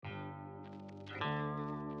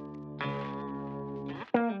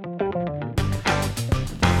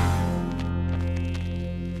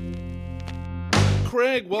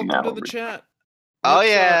Craig, welcome Now to the we- chat. Oh Let's,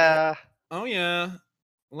 yeah. Oh yeah.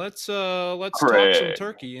 Let's talk some Craig.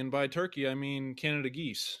 turkey, and by turkey I mean Canada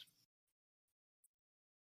geese.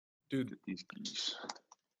 Dude, These geese.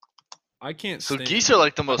 I can't So stand geese are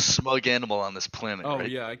like the most smug animal on this planet, Oh right?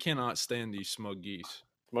 yeah, I cannot stand these smug geese.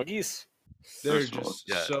 Muggies. They're smug. just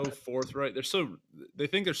Yeah. so forthright. They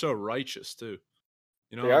think they're so righteous too.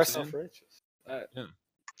 You know They what are I'm saying? self-righteous.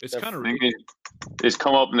 It's they're kind of They just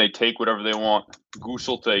come up and they take whatever they want. Goose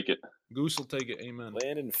will take it. Goose will take it. Amen.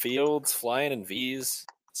 Land in fields, flying in V's.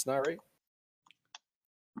 It's not right.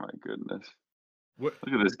 My goodness. What,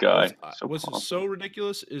 Look at this guy. what's pumped. so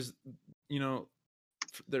ridiculous is,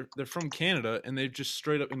 they're from Canada and they've just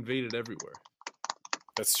straight up invaded everywhere.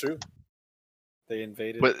 That's true. They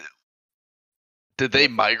invaded. But did they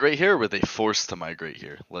migrate here, or were they forced to migrate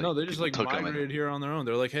here? Like, No, they just people like took 'em in? migrated here on their own.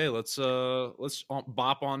 They're like, hey, let's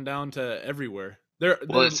bop on down to everywhere. Well,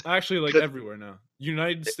 They're it's actually like good- everywhere now.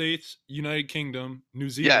 United States, United Kingdom, New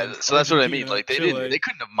Zealand. Yeah, so that's what I mean. Argentina, Like they Chile. they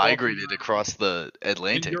couldn't have migrated across the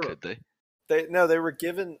Atlantic, Europe. could they? They were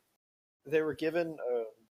given. They were given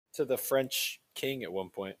to the French king at one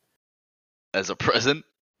point. As a present,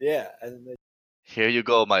 Yeah, and they, here you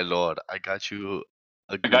go, my lord. I got you.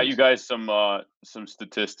 I got you guys some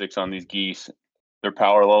statistics on these geese, their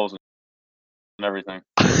power levels and everything.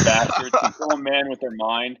 Bastards can kill a man with their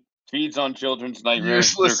mind, feeds on children's nightmares.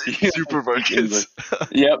 Useless in They're- supermarkets.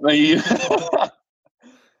 Yep.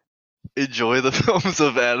 Enjoy the films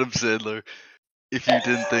of Adam Sandler if you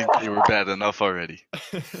didn't think they were bad enough already.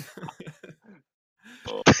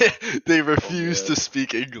 They refuse man. to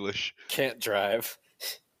speak English. can't drive.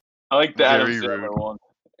 I like the Adam Very Sandler rude. one.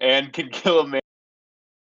 And can kill a man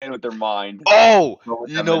with their mind. Oh, Go with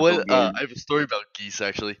you that know mental what? game. I have a story about geese.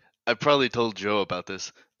 Actually, I probably told Joe about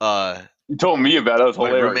this. You told me about it. It was My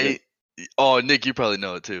hilarious. roommate. Oh, Nick, you probably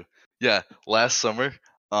know it too. Yeah, last summer,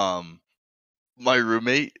 my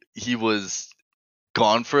roommate, he was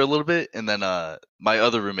gone for a little bit, and then my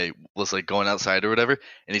other roommate was like going outside or whatever,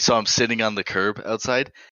 and he saw him sitting on the curb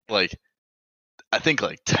outside, like I think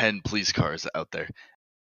like 10 police cars out there,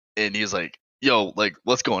 and he's like, "Yo, like,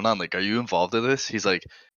 what's going on? Like, are you involved in this?" He's like,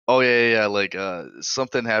 "Oh yeah, like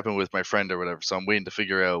something happened with my friend or whatever, so I'm waiting to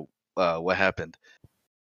figure out what happened."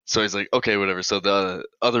 So he's like, okay, whatever. So the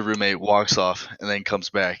other roommate walks off and then comes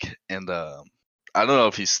back, and I don't know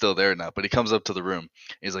if he's still there or not, but he comes up to the room.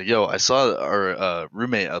 He's like, yo, I saw our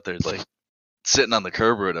roommate out there, like, sitting on the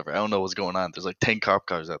curb or whatever. I don't know what's going on. There's like 10 cop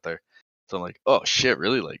cars out there. So I'm like, oh, shit,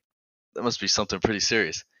 really? Like, that must be something pretty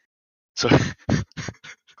serious. So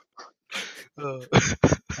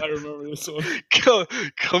I remember this one.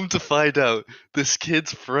 come to find out, this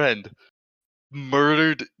kid's friend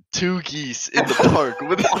murdered 2 geese in the park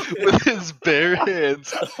with his bare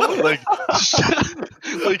hands,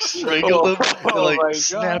 like strangled them, and, Oh my like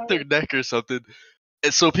snapped their neck or something.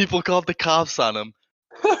 And so people called the cops on him.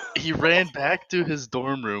 He ran back to his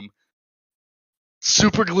dorm room,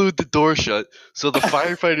 super glued the door shut, so the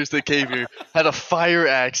firefighters that came here had a fire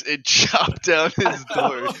axe and chopped down his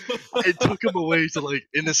door and took him away to like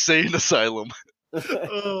an insane asylum.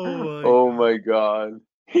 Oh my god.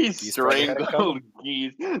 He Geese probably had it strangled coming.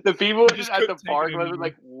 geese. The people He just just at the couldn't take park it were anymore.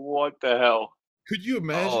 like, what the hell? Could you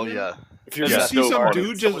imagine? Oh that? yeah. If You Yeah, see so some hard.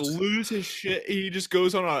 dude just Someone's- lose his shit. He just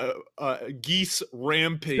goes on a geese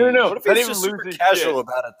rampage. No. What if Not he's even just super losing casual shit.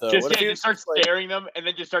 about it though? Just, What if he just was starts like, staring them and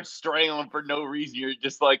then just starts strangling them for no reason. You're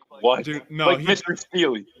just like, what? Dude, no, like he Mr.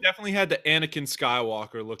 Steely. definitely had the Anakin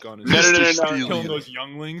Skywalker look on his No, face. no, no, Mr. no, Steely. Killing those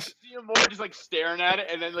younglings. See him more just like staring at it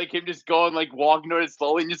and then like him just going like walking to it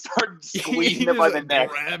slowly and just start He squeezing it by just the neck.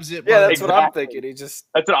 grabs it. Yeah, by that's the what I'm Exactly. thinking. He just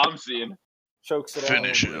That's what I'm seeing. chokes it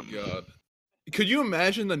Finish out. Oh him. my god. Could you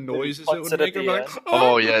imagine the noises it puts would it at make? Or the like, end.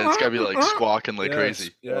 Oh yeah, it's gotta be like squawking like Yes,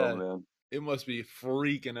 crazy. Yeah, Oh man. it must be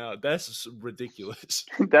freaking out. That's just ridiculous.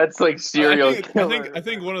 That's like serial I killer.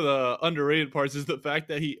 think one of the underrated parts is the fact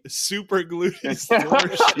that he super glued his door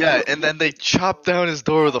shut. Yeah, and then they chopped down his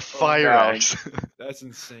door with a fire down. axe. That's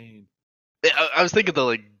insane. I was thinking though,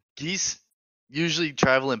 like geese usually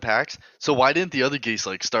travel in packs, so why didn't the other geese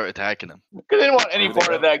like start attacking them? Because they didn't want any They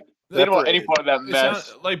part of that. They didn't want any separated. part of that It's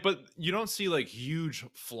mess. not, like, but you don't see like huge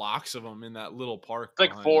flocks of them in that little park. It's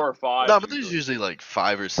like behind 4 it. or 5. No, but there's usually like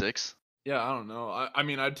 5 or 6. Yeah, I don't know. I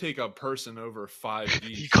mean, I'd take a person over 5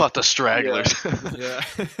 geese. You caught the stragglers. Yeah.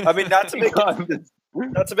 I mean, not to make it, God.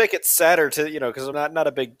 not to make it sadder to because I'm not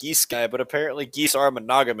a big geese guy, but apparently geese are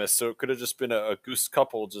monogamous, so it could have just been a goose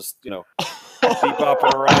couple, just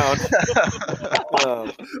bebopping around.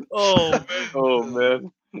 Oh man. Oh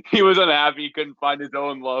man, he was unhappy. He couldn't find his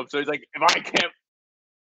own love, so he's like, if I can't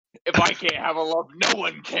If I can't have a love, no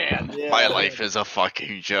one can. Yeah. My life is a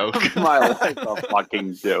fucking joke. My life's a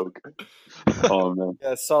fucking joke. Oh man,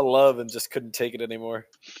 Yeah, I saw love and just couldn't take it anymore.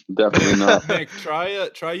 definitely not. Nick,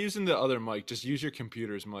 try using the other mic. Just use your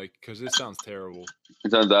computer's mic because it sounds terrible.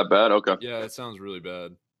 It sounds that bad. Okay. Yeah, it sounds really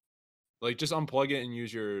bad. Like, just unplug it and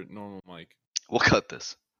use your normal mic. We'll cut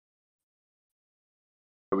this.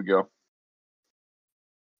 Here we go.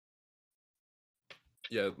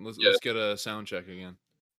 Yeah, let's get a sound check again.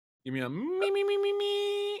 Give me a me me me me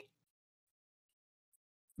me.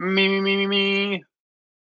 Me.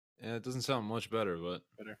 Yeah, it doesn't sound much better, but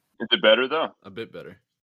Is it better though? a bit better.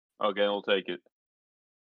 Okay, we'll take it.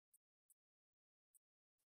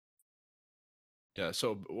 Yeah.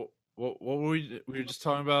 So what were we were just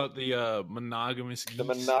talking about the monogamous geese. The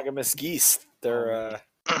monogamous geese. They're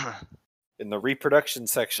in the reproduction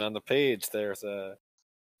section on the page. There's a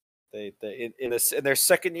in their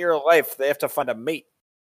second year of life, they have to find a mate.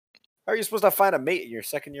 How are you supposed to find a mate in your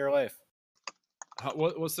second year of life?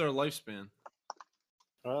 What's their lifespan?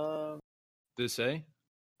 Did it say?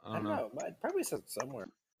 I don't know. It probably said somewhere.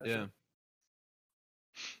 Yeah.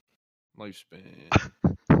 Lifespan.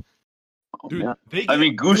 Oh, Dude, man. they I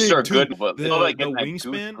mean, get goose big, are too. good, but The, they like the getting that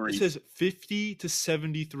wingspan, goose it grease. says 50 to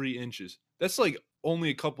 73 inches. That's like only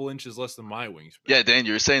a couple inches less than my wingspan. Yeah, Dan,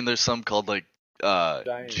 you were saying there's some called like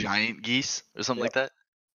Giant. giant geese or something like that.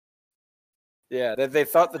 Yeah, they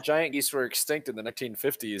thought the giant geese were extinct in the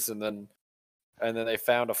 1950s, and then they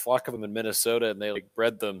found a flock of them in Minnesota, and they like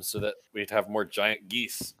bred them so that we'd have more giant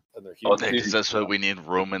geese. And they're Oh, huge. Because that's what we need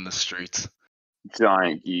roaming the streets.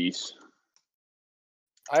 Giant geese.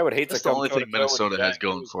 I would hate That's to the come only toe to thing toe with Minnesota has giant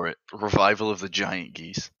going geese. for it. Revival of the giant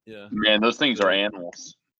geese. Yeah. Man, those things are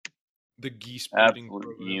animals. The geese breeding Absolute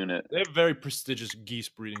program. unit. They have very prestigious geese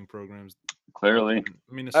breeding programs. Clearly. in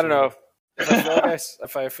Minnesota. I don't know.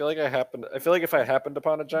 If I feel like if I happened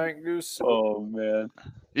upon a giant goose, Oh man.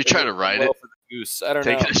 You try to ride it, well for the goose. I don't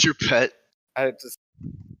take know. it as your pet. I just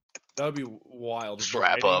That would be wild. but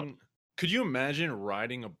Strap up. Could you imagine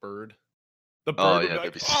riding a bird? The bird Oh, would yeah, be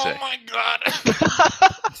like, that'd be oh sick." my god.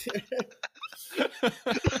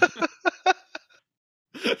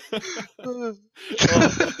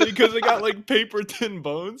 Because it got like paper thin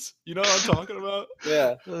bones. You know what I'm talking about?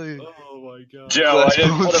 yeah. Oh my god. Joe, I Glass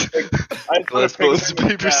didn't put bones. a pic- Glass bones and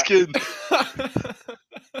paper Yeah. skin.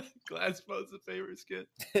 Glass bones of paper skin.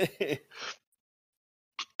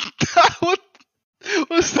 what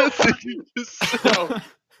was that thing you just said?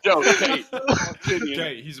 Joe, Kate. Continue.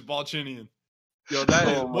 Okay, he's a Balchinian. Yo, that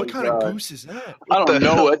is, Oh what my kind God. of goose is that? I What the don't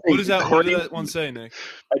know. hell? I think What does that? What did crazy. that one say, Nick?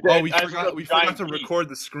 I did- Oh, we I forgot. said We forgot giant to geese. record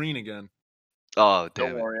the screen again. Oh, damn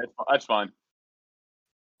Don't it. worry, that's fine.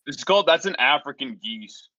 It's called. That's an African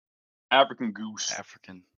geese. African goose.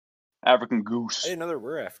 African. African I goose. didn't know there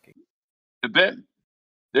were African. A bit.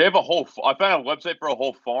 They have a whole. I found a website for a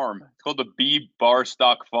whole farm. It's called the Bee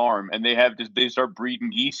Barstock Farm, and they start breeding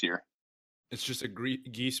geese here. It's just a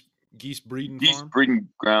geese breeding Geese farm. breeding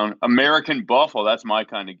ground. American buffalo. That's my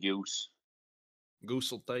kind of goose. Goose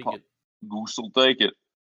will take Oh. it. Goose will take it.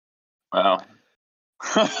 Wow.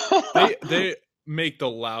 They make the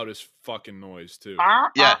loudest fucking noise too.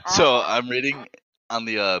 Yeah, so I'm reading on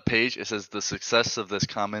the page. It says the success of this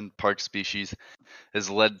common park species has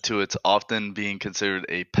led to its often being considered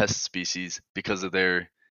a pest species because of their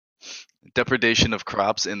depredation of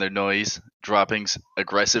crops and their noise, droppings,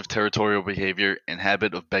 aggressive territorial behavior, and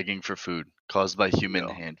habit of begging for food caused by human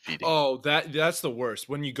No. hand feeding. Oh, that's the worst.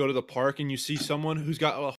 When you go to the park and you see someone who's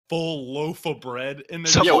got a full loaf of bread and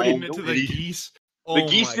they're Some just old feeding it to the lady. geese. The Oh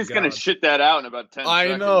geese my is gonna God. shit that out in about 10 I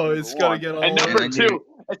seconds. know, number it's gonna one. get all And number over. And then two,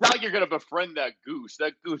 it's not like you're gonna befriend that goose.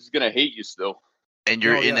 That goose is gonna hate you still. And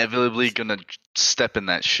you're Oh, yeah. inevitably gonna step in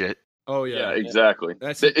that shit. Oh Yeah, yeah, exactly.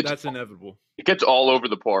 that's It's- inevitable. It gets all over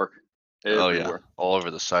the park. Oh yeah, Everywhere. all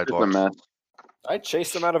over the It's a sidewalk. mess. I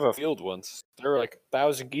chased them out of a field once. There were like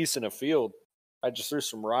 1,000 geese in a field. I just threw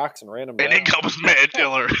some rocks and ran them And down. in comes Mad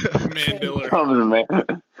Diller. Mandiller. Come on, man.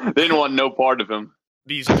 They didn't want no part of him.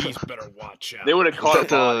 These geese better watch out. They would have Was caught a that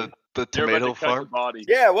body. the They were about tomato to catch a farm? body.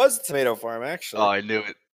 Yeah, it was a tomato farm actually. Oh, I knew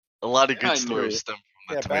it. A lot of Yeah, good I knew stories it. stem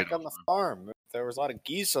from yeah, the back tomato on the farm. farm. There was a lot of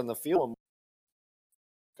geese on the field.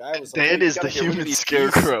 Guy was like, Dan "Hey, you is the gotta get rid of human these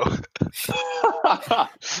scarecrow. geese."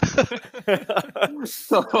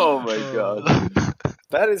 Oh my god.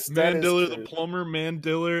 that is Mandiller the true. plumber,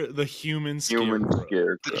 Mandiller the human Human scarecrow.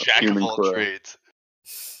 scarecrow. The jack of Human all crow. trades.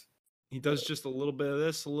 He does just a little bit of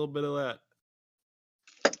this, a little bit of that.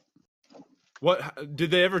 What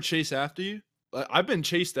did they ever chase after you? I've been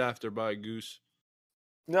chased after by a goose.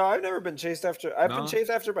 No, I've never been chased after. I've No? been chased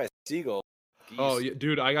after by seagull. Oh yeah,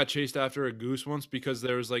 dude, I got chased after a goose once because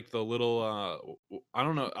there was like the little I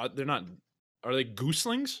don't know, they're not, are they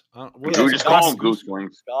gooselings? What We are just they call them goslings?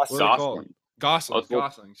 gooselings. What are they called? Gosling. Goslings, Well,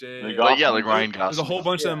 goslings. Yeah, yeah, the yeah. Like, yeah, Gosling. like Ryan There's a whole Gosling.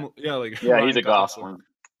 bunch Yeah. of them. Yeah, like Yeah, Ryan he's a Gosling. Gosling.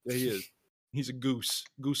 Yeah, he is. He's a goose.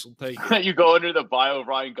 Goose will take it. You go under the bio of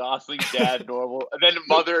Ryan Gosling, dad normal, and then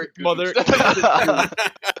mother goose. Mother-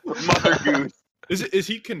 Mother goose. Is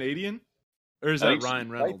he Canadian or is I that think so. Ryan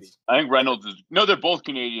Might be. Reynolds? I think Reynolds is. No, they're both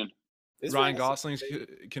Canadian. Is Ryan Reynolds Gosling's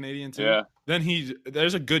Canadian too. Yeah, Then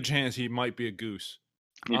there's a good chance he might be a goose.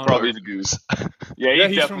 he I don't probably know. is a goose. Yeah, Yeah,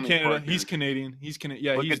 he's from definitely Canada. part He's goose. Canadian. He's Canadian.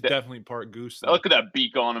 Yeah, Look he's at that. definitely part goose. Though. Look at that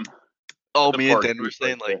beak on him. Oh, The me and part Dan were goose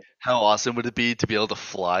saying right like, how awesome would it be to be able to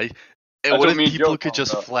fly? And That's what what if me and people Joe could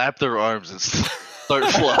just talked about. flap their arms and start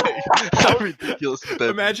flying? How ridiculous would that be?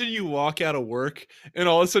 Imagine you walk out of work and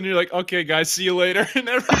all of a sudden you're like, "Okay, guys, see you later," and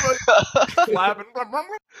everybody clapping.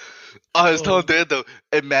 I was telling Oh. Dan though,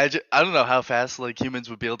 imagine, I don't know how fast like humans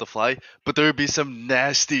would be able to fly, but there would be some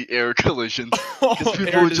nasty air collisions. Because Oh, people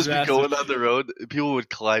air would just be disaster. going on the road, people would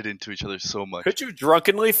collide into each other so much. Could you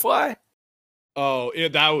drunkenly fly? Oh, yeah,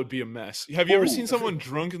 that would be a mess. Have you ever Ooh. seen someone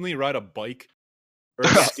drunkenly ride a bike or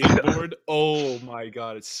a skateboard? Oh my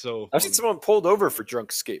god, it's so I've funny. seen someone pulled over for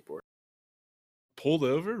drunk skateboard. Pulled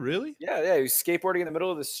over? Really? Yeah, he was skateboarding in the middle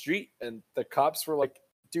of the street, and the cops were like,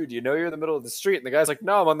 "Dude, you know you're in the middle of the street." And the guy's like,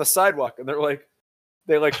 "No, I'm on the sidewalk." And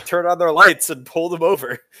they turn on their lights and pulled him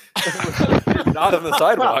over. You're not on the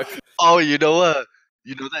sidewalk. Oh, you know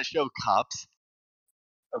that show Cops?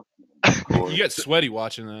 You get sweaty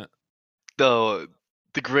watching that. The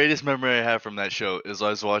greatest memory I have from that show is I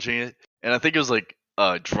was watching it, and I think it was like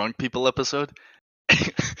a drunk people episode.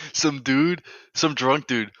 Some drunk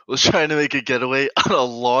dude was trying to make a getaway on a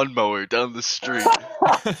lawnmower down the street.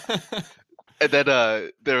 And then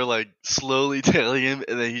they were like slowly tailing him,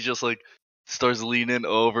 and then he just like starts leaning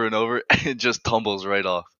over and over and just tumbles right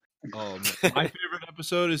off. Oh, man. My favorite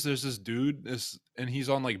episode is there's this dude, and he's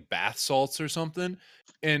on like bath salts or something,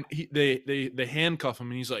 and they handcuff him,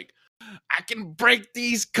 and he's like, "I can break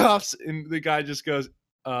these cuffs," and the guy just goes,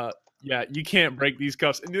 "Yeah, you can't break these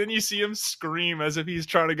cuffs," and then you see him scream as if he's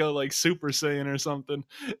trying to go like Super Saiyan or something,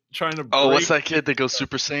 trying to. Oh, what's break- that kid that goes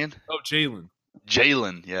Super Saiyan? Oh, Jalen.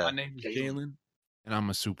 Jalen, yeah. My name is Jalen, and I'm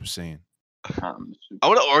a Super Saiyan. I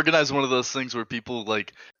want to organize one of those things where people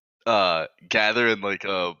like gather in like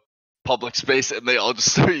a public space and they all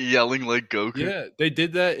just start yelling like Goku. Yeah, they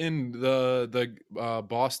did that in the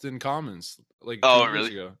Boston Commons like 2 Oh, years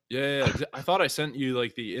really? ago. Yeah. I thought I sent you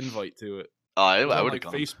like the invite to it. Oh, It was I on, would like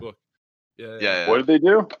have gone. Facebook. Yeah. Yeah. What did they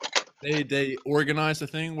do? They organized a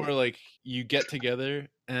thing where like you get together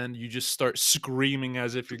and you just start screaming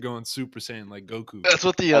as if you're going Super Saiyan like Goku. That's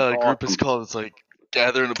what the That's group is awesome. called. It's like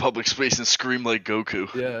gather in a public space and scream like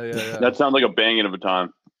Goku. Yeah. That sounds like a banging of a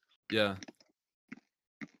time. Yeah.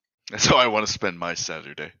 That's how I want to spend my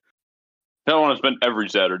Saturday. I want to spend every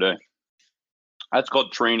Saturday. That's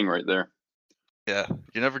called training right there. Yeah,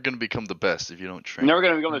 you're never gonna become the best if you don't You're train. never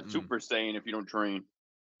gonna become a Mm-mm. Super Saiyan if you don't train.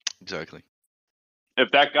 Exactly.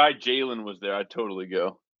 If that guy Jalen was there, I'd totally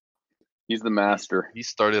go. He's the master. He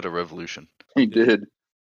started a revolution. He did.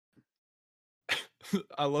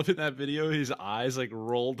 I love in that video his eyes like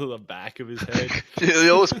roll to the back of his head. He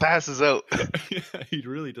always passes out. Yeah, he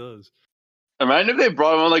really does. Imagine if they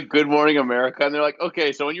brought him on like Good Morning America and they're like,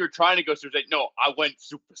 okay, so when you were trying to go Super Saiyan, no, I went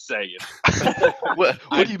Super Saiyan.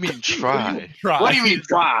 What do you mean try? What do you mean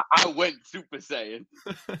try? I went Super Saiyan.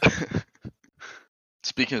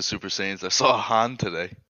 Speaking of Super Saiyans, I saw Han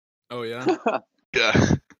today. Oh yeah. Yeah.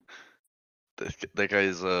 That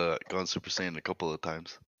guy's gone Super Saiyan a couple of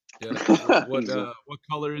times. Yeah. What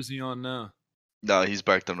color is he on now? No, he's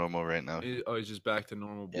back to normal right now. He's just back to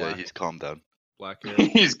normal Yeah, black. he's calmed down. Black hair.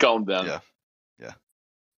 He's calmed down. Yeah.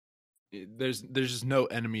 There's just no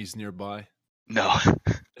enemies nearby. No.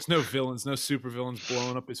 There's no villains, no super villains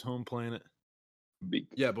blowing up his home planet. Big-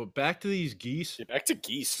 Yeah, but back to these geese. Get back to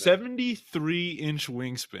geese. man. 73-inch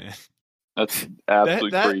wingspan. That's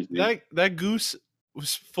absolutely crazy. That goose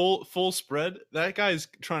was full spread. That guy's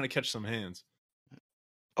trying to catch some hands.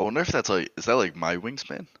 I wonder if that's like, is that like my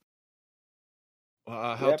wingspan?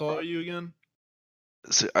 How Yeah, tall probably. are you again?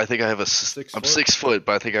 So I think I have I'm 6 foot? 6 foot,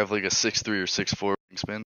 but I think I have like a 6'3" or 6'4"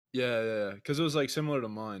 wingspan. Yeah. Because it was like similar to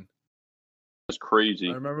mine. That's crazy.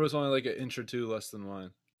 I remember it was only like an inch or two less than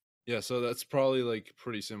mine. Yeah, so that's probably like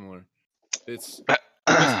pretty similar. It's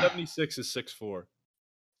 76 is 6'4".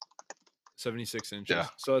 76 inches. Yeah.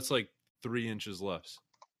 So it's like 3 inches less.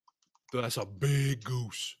 So that's a big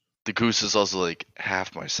goose. The goose is also like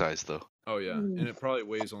half my size though. Oh yeah, and it probably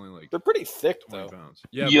weighs only like They're pretty thick 20 though. pounds.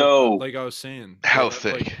 Yeah, Yo. but like I was saying, How they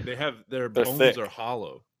have, like, thick? they have their They're bones thick. are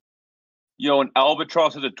hollow. Yo, an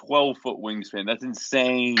albatross has a 12-foot wingspan. That's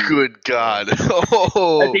insane. Good God. I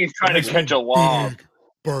Oh, think he's trying to catch a lob. Big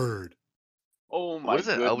bird. Oh my what does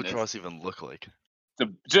an goodness. albatross even look like?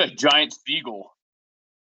 It's a giant seagull.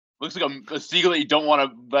 Looks like a seagull that you don't want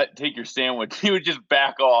to let take your sandwich. He would just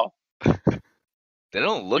back off. They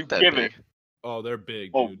don't look You that give big. it. Oh, they're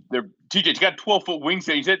big, Oh, dude. TJ's got 12-foot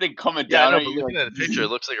wingspan. You said they coming Yeah, down. no, on but you, looking like, at the picture, it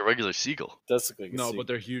looks like a regular seagull. Does look like a No, seagull. but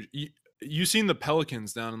they're huge. You seen the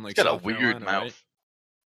pelicans down in like It's got a South weird Carolina, mouth.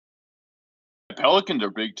 right? Pelicans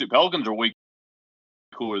are big too. Pelicans are way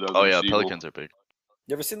cooler though. Oh than yeah, seagull. pelicans are big.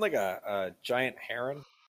 You ever seen like a giant heron?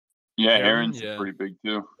 Yeah, Heron, herons yeah. are pretty big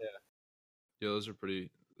too. Yeah, those are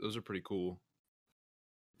pretty cool.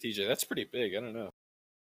 TJ, that's pretty big. I don't know.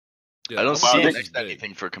 Yeah, I don't albatross see Wow, is next big.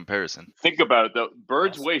 anything for comparison. Think about it though.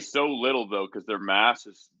 Birds Awesome. weigh so little though because their mass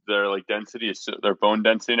is their like density is so, their bone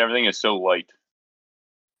density and everything is so light.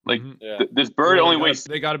 Like Mhm. Yeah. this bird Well, only they weighs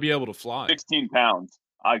gotta- They got to be able to fly. 16 pounds.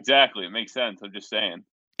 Exactly, it makes sense. I'm just saying.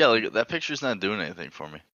 Yeah, like that picture's not doing anything for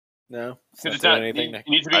me. No, it's Because not it's doing not. anything. It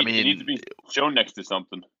needs to be. I it needs to mean- be shown next to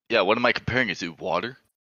something. Yeah, what am I comparing it to? Water?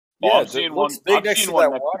 Oh, Yeah, I'm it seeing looks one. big I'm next seeing to one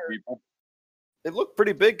that next water. to people. It looked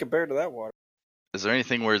pretty big compared to that water. Is there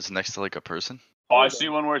anything where it's next to like a person? Oh, I Hold see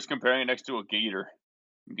on. one where it's comparing it next to a gator.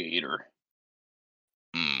 Gator.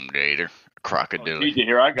 Gator. Oh, Crocodile. TJ,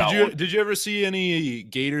 here I got one. Did you ever see any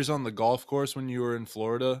gators on the golf course when you were in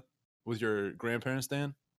Florida with your grandparents,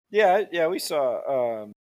 Dan? Yeah, we saw.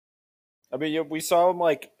 I mean, we saw them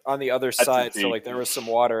like on the other That's side. So insane. like there was some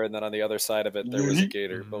water, and then on the other side of it there was a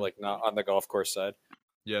gator, but Mhm. like not on the golf course side.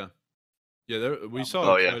 Yeah, we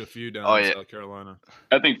saw Oh, yeah. quite a few down Oh, in yeah. South Carolina.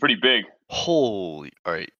 That thing's pretty big. Holy.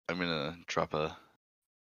 All right, I'm gonna drop a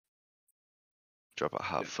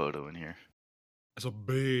hot photo in here. It's a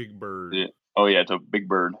big bird. Yeah. Oh yeah, it's a big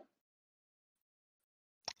bird.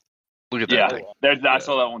 Look at that Yeah, thing. I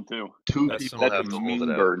saw that one too. Two That's people That's have a to hold mean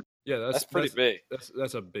it out. bird. Yeah, That's pretty big.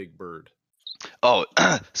 That's a big bird. Oh,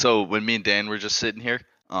 so when me and Dan were just sitting here,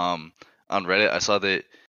 on Reddit, I saw that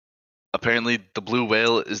apparently the blue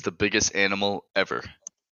whale is the biggest animal ever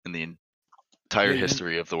in the entire Yeah, you-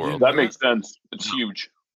 history of the you world. know That makes sense. It's huge.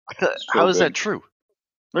 How is that big. true?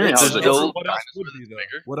 What do you mean, It's how There's is it no- true? What else would dinosaur be that's though?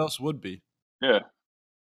 bigger? What else would be? Yeah.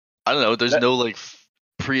 I don't know. There's That- no like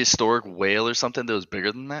prehistoric whale or something that was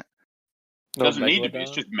bigger than that. No Doesn't need to be.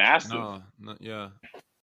 It's megalodon? just massive. No, yeah.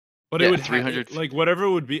 But Yeah, it would 300 like whatever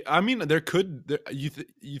it would be. I mean, there could you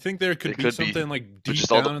think there could It be could be, something like But deep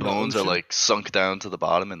just all down the in bones the are ocean? like sunk down to the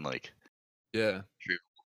bottom and like. Yeah. True.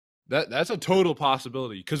 That's a total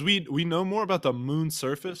possibility because we know more about the moon's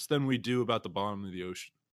surface than we do about the bottom of the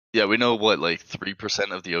ocean. Yeah, we know what, like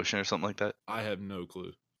 3% of the ocean or something like that. I have no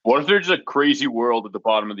clue. What if there's a crazy world at the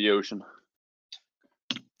bottom of the ocean?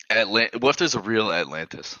 What if there's a real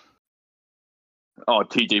Atlantis? Oh,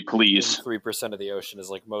 TJ, please. 3% of the ocean is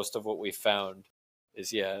like most of what we found.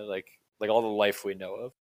 Is like all the life we know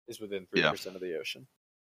of is within 3% of the ocean.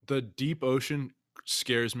 The deep ocean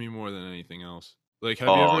scares me more than anything else. Like, have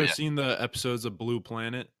you Oh, ever yeah. seen the episodes of Blue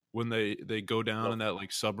Planet when they go down in that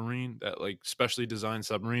like submarine, that like specially designed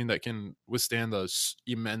submarine that can withstand the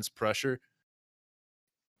immense pressure?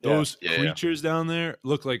 Yeah. Those Yeah, yeah. creatures down there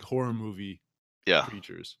look like horror movie Yeah.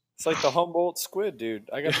 creatures. It's like the Humboldt squid, dude.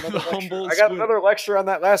 I got The another lecture. Humboldt I got squid. another lecture on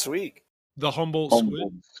that last week. The Humboldt squid.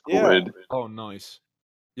 Humboldt Yeah. squid. Oh, nice.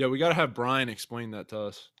 Yeah, we gotta have Brian explain that to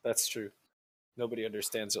us. That's true. Nobody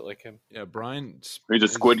understands it like him. Yeah, Brian. He's a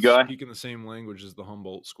is squid guy? Speaking the same language as the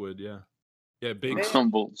Humboldt squid. Yeah. Yeah, big. Man.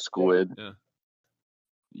 Humboldt squid. Yeah.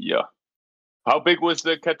 Yeah. How big was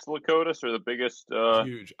the Quetzalcoatlus, or the biggest?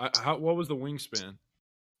 Huge. What was the wingspan?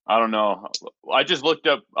 I don't know. I just looked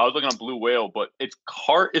up. I was looking on blue whale, but its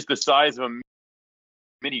heart is the size of a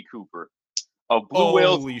Mini Cooper. A blue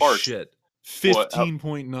whale's Holy heart. shit! What?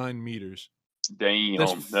 15.9 meters. Damn,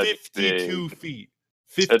 That's that's 52 big. feet.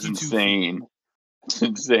 52 That's feet. insane. It's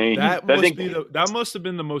insane. That That must thing- be that must have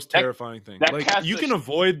been the most that- terrifying thing. that Like, casts you a can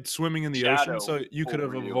avoid swimming in the shadow ocean, so you could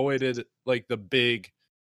have over you. avoided like the big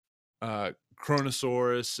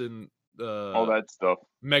Chronosaurus and all that stuff.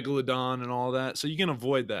 Megalodon and all that. So you can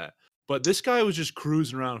avoid that. But this guy was just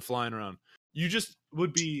cruising around, flying around. You just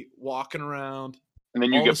would be walking around. And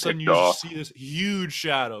then you All of a get sudden, picked you off. just see this huge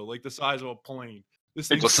shadow, like the size of a plane. This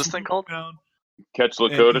What's this thing swoops called? down and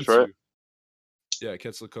Quetzalcoatlus, eats right? you. Yeah,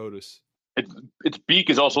 Quetzalcoatlus. Its beak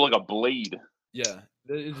is also like a blade. Yeah,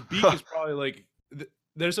 its beak is probably like.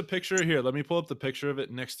 There's a picture here. Let me pull up the picture of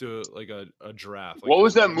it next to like a giraffe. Like, What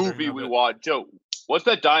was there's that a rendering movie of we it. watched, Joe? What's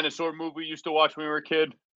that dinosaur movie we used to watch when we were a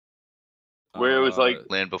kid? Where it was like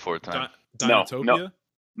Land Before Time. No, Dinotopia. no.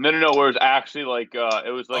 No. Where it was actually like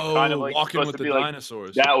it was like kind of like Walking supposed with to the be like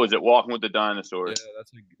dinosaurs. that was it. Walking with the Yeah, dinosaurs.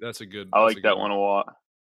 that's a good. I that's a like good that one a lot.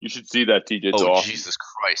 You should see that, TJ. It's Oh awesome. Jesus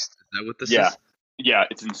Christ! Is that what this Yeah. is? Yeah,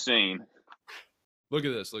 it's insane. Look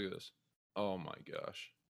at this. Oh my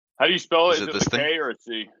gosh. How do you spell it? Is Is it it this with a thing? K or a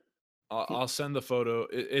C? I'll send the photo.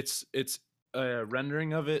 It's a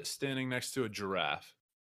rendering of it standing next to a giraffe.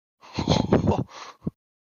 Oh,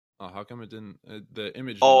 how come it didn't? The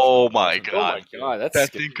image. Didn't Oh show. my That's Oh my God. god, that's That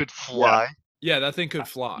scary. thing could fly. Yeah, that thing could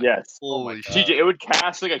fly. Yes. Holy God. shit! TJ, it would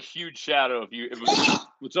cast like a huge shadow if you. It was,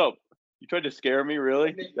 what's up? You tried to scare me,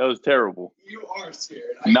 really? That was terrible. You are scared.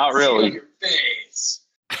 Not can see it really. on your face.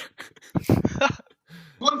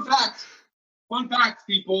 Fun fact,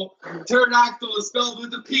 people. Pterodactyl is spelled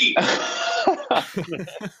with a P.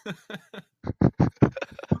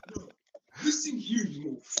 Listen here,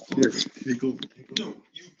 you motherfucker. No,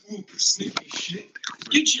 you grouper sniffy shit.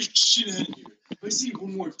 Get your shit out of here. If I see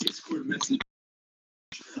one more Discord message,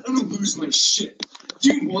 I'm gonna lose my shit.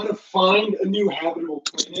 Do you want to find a new habitable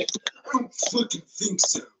planet? I don't fucking think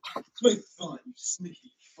so. That's what I thought, you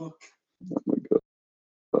sniffy fuck.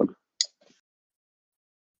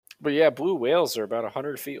 But yeah, blue whales are about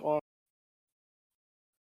 100 feet long.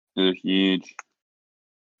 They're huge.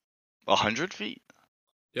 100 feet?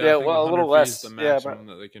 Yeah, Yeah, I think well, a 100 little feet less. is the Yeah, maximum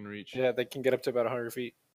that they can reach. Yeah, they can get up to about 100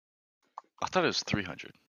 feet. I thought it was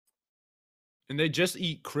 300. And they just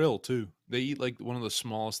eat krill too. They eat like one of the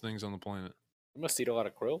smallest things on the planet. They must eat a lot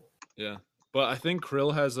of krill. Yeah. But I think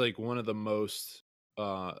krill has like one of the most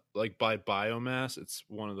like by biomass, it's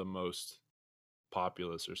one of the most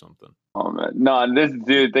populous or something. Oh man, no, this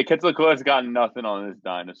dude, the Quetzalcoatlus got nothing on this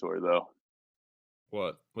dinosaur though.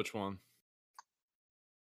 What? Which one?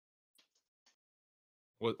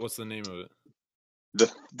 What's the name of it?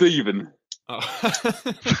 The Steven. Oh.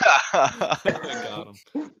 I got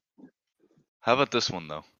him. How about this one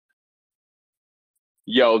though?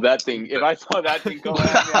 Yo, that thing. If I saw that thing go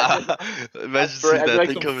at me, Imagine seeing I'd that like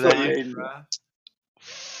thing some coming at you. fried-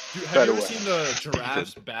 Dude, have Right you ever away. seen the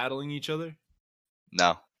giraffes battling each other?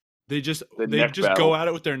 No. They just The neck go battle. at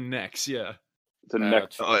it with their necks. Yeah. It's a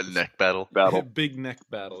neck Oh, a neck battle. battle. Big neck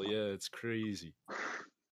battle. Yeah, it's crazy.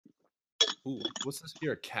 Ooh, what's this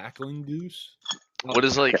here? A cackling goose? What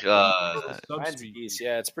is like Mine's Subspecies. geese.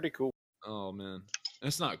 Yeah, it's pretty cool. Oh man,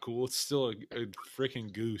 that's not cool. It's still a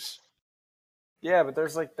freaking goose. Yeah, but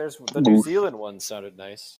there's the New Zealand one sounded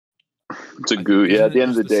nice. It's a I goose. think- Yeah, isn't at the it end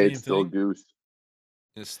of the just the day, same it's still a thing? goose.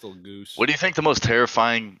 It's still goose. what do you think the most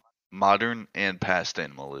terrifying modern and past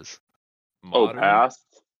animal is? Oh, Modern? past.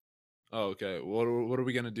 Oh, okay. What are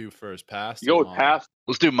we gonna do first? Past. You go or with modern? past.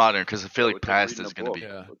 Let's do modern because I feel like It's past reading is a gonna book. be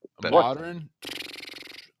Yeah. better.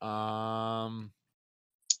 Modern.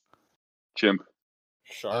 Chimp.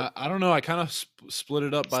 Shark. I don't know. I kind of split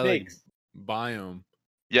it up by Snakes. like biome.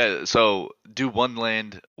 Yeah, so do one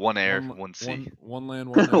land, one air, one sea. One land,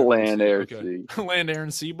 one air, one Land, sea. air, Okay. sea. Land, air,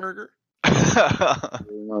 and sea burger.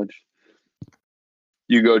 Very much.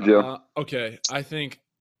 You go, Joe. Okay, I think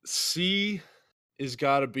sea is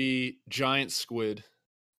got to be giant squid.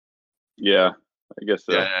 Yeah, I guess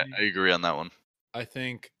so. Yeah, I agree on that one. I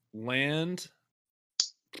think land.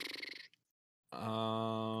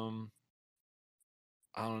 I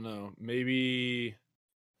don't know. Maybe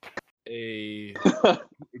a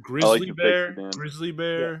grizzly the bear, picture, Dan. grizzly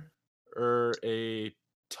bear, or a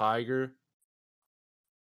tiger.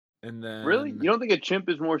 And then Really? You don't think a chimp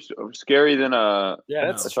is more scary than a? Yeah,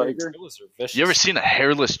 that's No. true. Tiger? Those are vicious. You ever seen a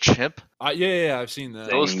hairless chimp? Yeah, I've seen that.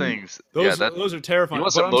 Those Dang. things. Those, yeah, that those are terrifying. you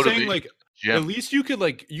want But some I'm saying, motivation, like, Jim. at least you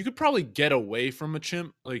could probably get away from a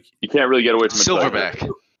chimp, like, You can't really get away from a Silverback.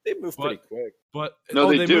 tiger. They move pretty quick. but No,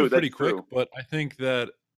 they do, move pretty that's quick. true. But I think that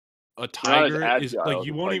a not as tiger is agile like as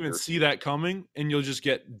you a won't even tiger. see that coming, and you'll just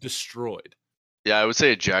get destroyed. Yeah, I would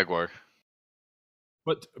say a jaguar.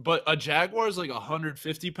 But a jaguar is like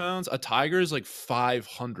 150 pounds. A tiger is like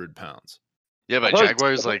 500 pounds. Yeah, but I thought-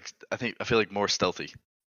 jaguar is like I feel like more stealthy.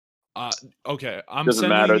 Okay, I'm Doesn't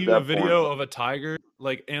sending matter at you a that video point. of a tiger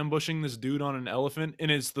like ambushing this dude on an elephant, and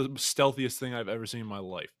it's the stealthiest thing I've ever seen in my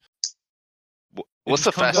life. What's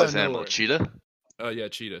the just comes out of fastest animal? nowhere. Cheetah? Yeah,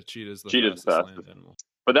 cheetah. Cheetah's the Cheetah's fastest fastest. land animal.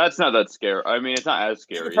 But that's not that scary. I mean, it's not as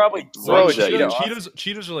scary. could probably It's throw ones a that, cheetah you know, off.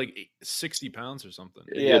 Cheetahs are like 60 pounds or something.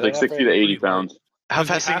 Yeah, it's they're like not 60 to very 80 pretty light. pounds. How Because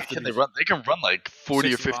they fast have to can be. they run? They can run like 40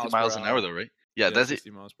 or 60 50 miles miles per an hour hour. though, right? Yeah, that's it.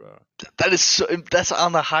 60 miles per hour. That is so. That's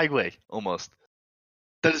on the highway almost.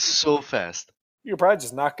 That is so fast. You could probably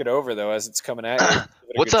just knock it over though as it's coming at you. Give it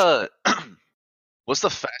What's good what's the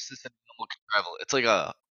fastest animal can travel? It's like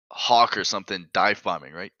a hawk or something dive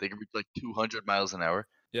bombing, right? They can reach like 200 miles an hour.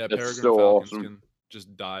 Yeah, That's peregrine so falcons awesome. can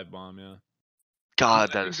just dive bomb. Yeah. God,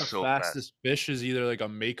 I that think is the so fast. fastest fish is either like a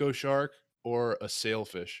mako shark or a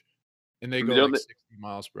sailfish, and they go They're like the- 60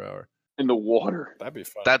 miles per hour. In the water. That'd be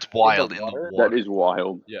fun. That's In the wild in the water? water. That is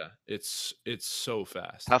wild. Yeah, it's so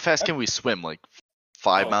fast. How fast can we swim? Like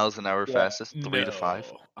 5 Oh, miles an hour yeah. fastest? 3 to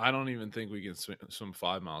 5? No, I don't even think we can swim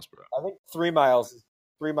 5 miles per hour. I think 3 miles.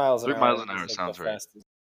 3 miles an 3 hour. miles an is, hour like, the sounds right. fastest.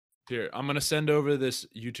 Here, I'm gonna send over this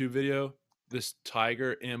YouTube video. This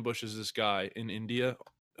tiger ambushes this guy in India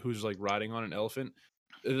who's like riding on an elephant.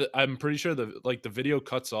 I'm pretty sure the video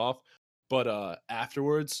cuts off, but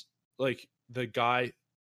afterwards, like the guy,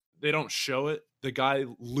 they don't show it. The guy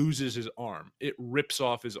loses his arm. It rips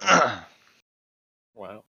off his arm.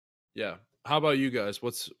 Wow. Yeah. How about you guys?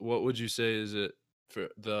 What would you say is it for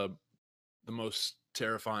the most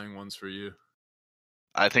terrifying ones for you?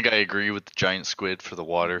 I think I agree with the giant squid for the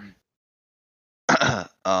water.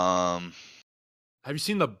 Have you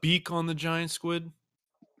seen the beak on the giant squid?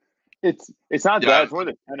 It's not Yeah. that. It's more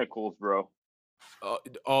the tentacles, bro.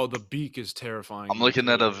 Oh, the beak is terrifying. I'm looking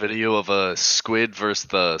at a video of a squid versus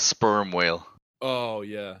the sperm whale. Oh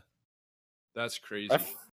yeah, that's crazy.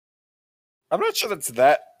 I'm not sure that's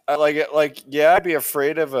that. I like it. Like, yeah, I'd be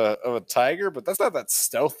afraid of a tiger, but that's not that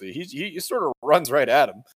stealthy. He sort of runs right at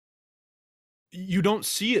him. You don't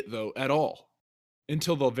see it though at all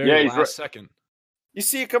until the Yeah, very he's last right. second. You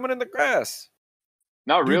see it coming in the grass.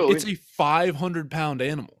 Not Dude, really. it's a 500-pound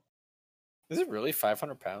animal. Is it really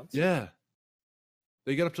 500 pounds? Yeah,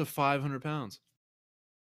 they get up to 500 pounds.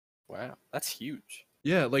 Wow, that's huge.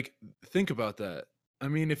 Yeah, like think about that. I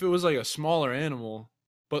mean, if it was like a smaller animal,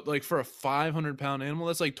 but like for a 500-pound animal,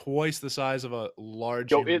 that's like twice the size of a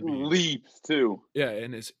large. Yo, human it being. leaps too. Yeah,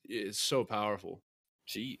 and it's so powerful.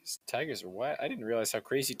 Jeez, tigers are wild. I didn't realize how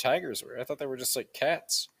crazy tigers were. I thought they were just like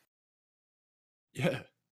cats. Yeah.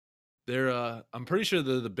 They're I'm pretty sure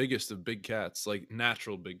they're the biggest of big cats, like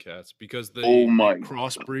natural big cats, because they Oh my-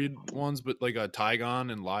 crossbreed ones, but like a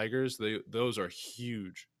Tigon and Ligers, those are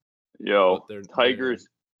huge. Yo, But they're- Tiger's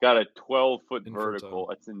got a 12-foot Infertile. vertical.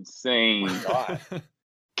 That's insane. God.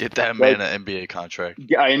 Get that man an NBA contract.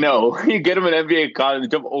 Yeah, I know. You get him an NBA contract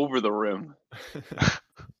and jump over the rim. Oh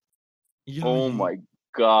Yummy. my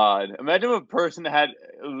god! Imagine if a person had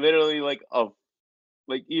literally like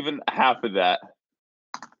even half of that.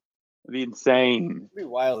 It'd be insane. It'd be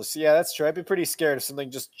wild. So, yeah, that's true. I'd be pretty scared if something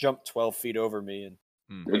just jumped 12 feet over me and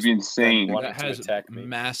It'd be insane. One- That to has attack me.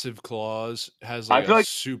 massive claws, has I like feel a like-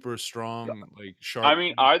 super strong like sharp. I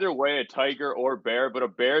mean, either way, a tiger or bear, but a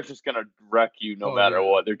bear's just gonna wreck you no Oh, matter yeah.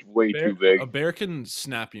 what. They're way bear, too big. a bear can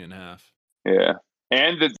snap you in half. Yeah,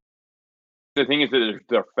 and the thing is that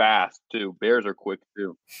they're fast too. Bears are quick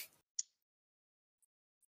too.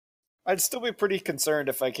 I'd still be pretty concerned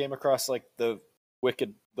if I came across like the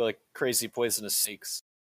wicked, like crazy poisonous snakes.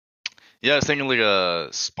 Yeah, I was thinking like a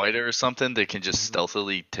spider or something. They can just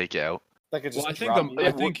stealthily take you out. That could just Well, drop you.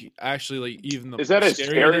 I think actually like even the Is that as scarier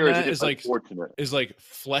scary than or is that it is just like unfortunate?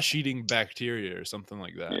 flesh-eating bacteria or something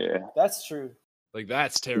like that. Yeah, That's true. Like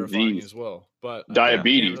that's terrifying Disease. as well. But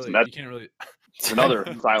Diabetes, You that's- can't really. it's another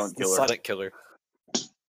silent The killer. silent killer.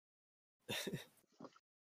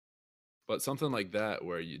 But something like that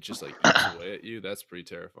where you just like eats away at you, that's pretty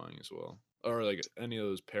terrifying as well. Or like any of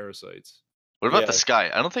those parasites. What about Yeah. the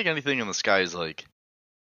sky? I don't think anything in the sky is like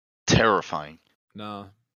terrifying. Nah.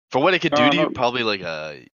 For what it could do to you, No. probably like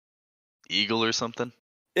a eagle or something.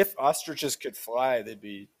 If ostriches could fly, they'd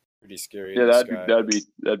be pretty scary. Yeah, in the that'd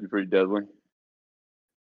sky. be pretty deadly.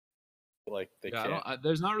 Like they Yeah, can't.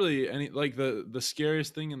 there's not really any like the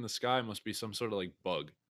scariest thing in the sky must be some sort of like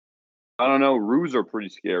bug. I don't know. Roos are pretty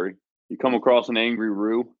scary. You come across an angry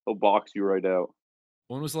roo, he'll box you right out.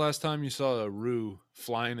 When was the last time you saw a roo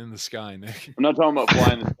flying in the sky, Nick? I'm not talking about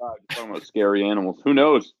flying in the sky. I'm talking about scary animals. Who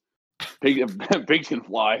knows? Pigs can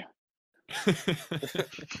fly.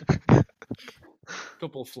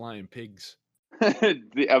 Couple flying pigs.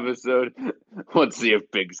 The episode. Let's see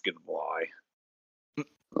if pigs can fly.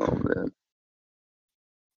 Oh man.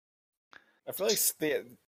 I feel like the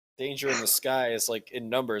danger in the sky is like in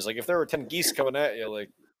numbers. Like if there were 10 geese coming at you, like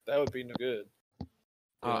that would be no good.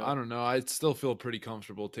 I don't know. I'd still feel pretty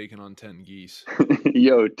comfortable taking on 10 geese.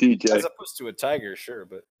 Yo, TJ. As opposed to a tiger, sure,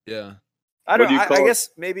 but Yeah. I What don't. do you I call it? guess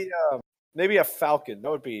maybe a falcon. That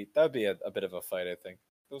would be a bit of a fight. I think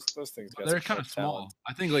those things. Got They're some kind of sharp small. talons.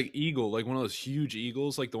 I think like eagle, like one of those huge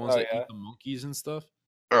eagles, like the ones Oh, that yeah. eat the monkeys and stuff.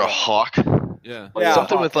 Or a hawk. Yeah. Yeah,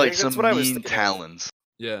 Something hawk. with like That's some what I was mean thinking of. talons.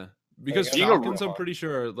 Yeah. Because Being a falcons, I'm hawk. pretty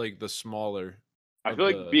sure, are like the smaller. I of feel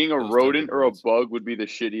like the- being a those type of rodent or a birds. bug would be the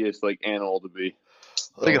shittiest like animal to be.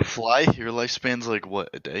 Like a fly, your lifespan's like what,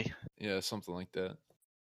 a day? Yeah, something like that.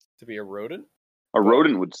 To be a rodent. A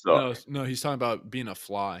rodent would suck. No, he's talking about being a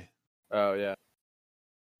fly. Oh yeah.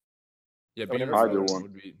 Yeah, I would being never Either refreshing one.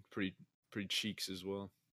 would be pretty cheeks as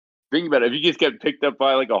well. Think about it. If you just get picked up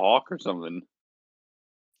by like a hawk or something,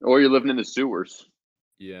 or you're living in the sewers,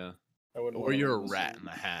 Yeah, I wouldn't or wanna you're a live in rat the in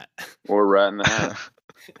the hat. or a rat in the hat.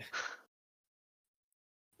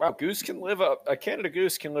 Wow, goose can live a Canada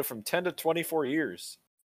goose can live from 10 to 24 years.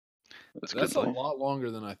 That's That's good. a lot longer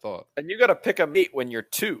than I thought. And you got to pick a mate when you're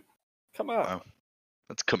 2. Come on. Wow.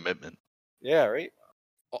 That's commitment. Yeah, right?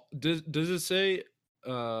 Does it say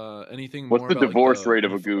anything What's more the about divorce like, the rate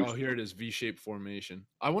of a goose? Oh, here it is, V-shaped formation.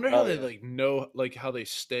 I wonder how Oh, they yeah. like know like how they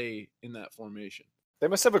stay in that formation. They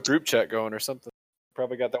must have a group chat going or something.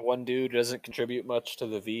 Probably got that one dude who doesn't contribute much to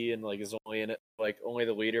the V and like is only in it like only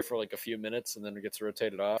the leader for like a few minutes and then it gets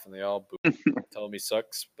rotated off and they all boo tell him he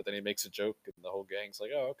sucks, but then he makes a joke and the whole gang's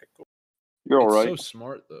like, "Oh, okay, cool." You're all It's right. so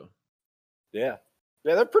smart though, Yeah.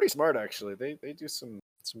 Yeah, they're pretty smart actually. They do some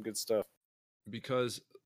good stuff. because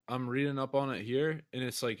I'm reading up on it here, and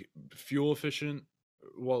it's like fuel efficient.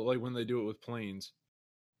 Well, like when they do it with planes,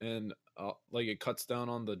 and like it cuts down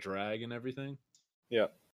on the drag and everything. Yeah.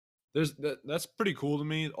 That's pretty cool to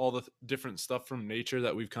me. All the different stuff from nature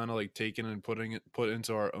that we've kind of like taken and put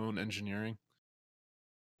into our own engineering.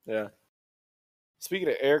 Yeah. Speaking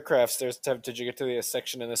of aircrafts, did you get to the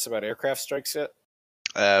section in this about aircraft strikes yet?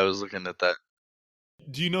 I was looking at that.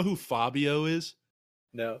 Do you know who Fabio is?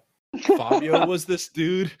 No. Fabio was this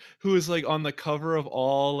dude who was like on the cover of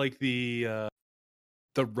all like the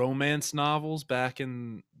romance novels back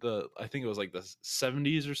in the, I think it was like the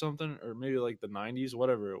 70s or something, or maybe like the 90s,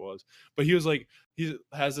 whatever it was. But he was like, he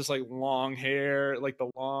has this like long hair, like the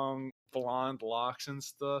long blonde locks and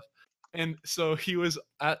stuff. And so he was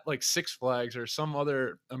at like Six Flags or some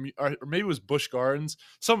other or maybe it was Busch Gardens,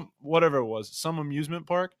 some whatever it was, some amusement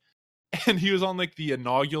park. And he was on like the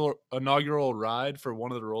inaugural ride for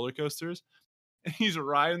one of the roller coasters. And he's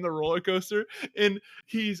riding the roller coaster, and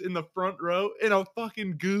he's in the front row, and a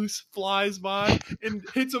fucking goose flies by and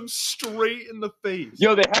hits him straight in the face.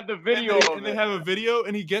 Yo, they have the video and of they it. have a video,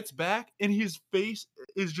 and he gets back, and his face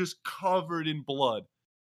is just covered in blood.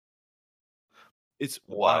 It's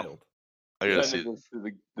Wow. wild. I gotta Send see it. this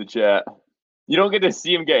to the chat. You don't get to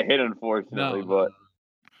see him get hit, unfortunately, but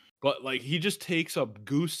But like he just takes a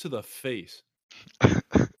goose to the face.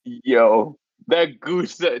 yo, that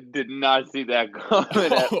goose did not see that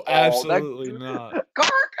coming at all. Absolutely not.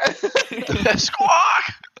 Squawk!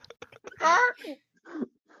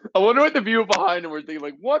 I wonder what the people behind him were thinking.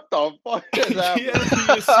 Like, what the fuck is happening? Yeah,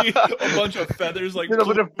 you just see a bunch of feathers like Then a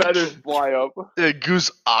bunch of feathers fly up. Yeah,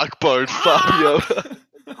 Goose Akbar Fabio.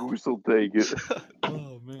 Goose will take it.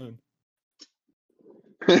 Oh man.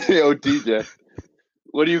 Yo, DJ,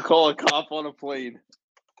 what do you call a cop on a plane?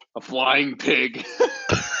 A flying pig.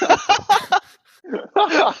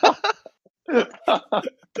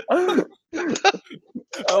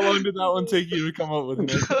 How long did that one take you to come up with,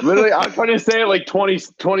 Nick? Literally, I was trying to say it like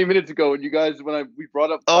 20 minutes ago, and you guys, we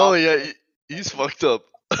brought up. Oh cops. yeah, he's fucked up.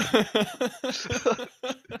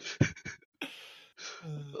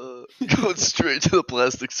 Going straight to the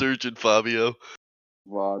plastic surgeon, Fabio.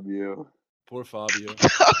 Fabio. Poor Fabio.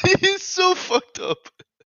 He's so fucked up.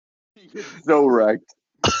 So wrecked.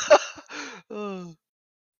 Oh.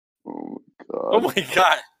 Oh my god. Oh my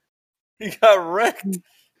god. He got wrecked.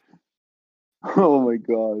 Oh my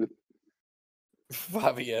god.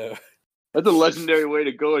 Fabio. That's a legendary way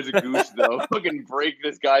to go as a goose, though. Fucking break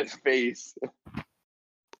this guy's face.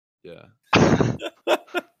 Yeah.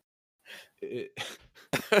 It,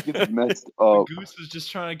 Gets messed the up. goose was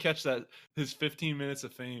just trying to catch that his 15 minutes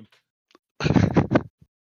of fame.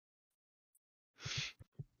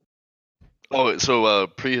 Oh, so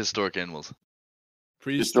prehistoric animals.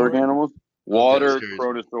 Historic animals? Water, scary.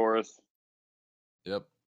 Protosaurus. Yep.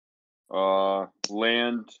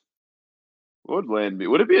 Land. What would land be?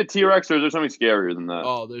 Would it be a T-Rex, or is there something scarier than that?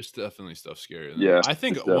 Oh, there's definitely stuff scarier. Than Yeah, that. I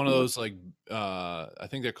think it's one of definitely- those like I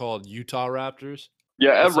think they're called Utah Raptors.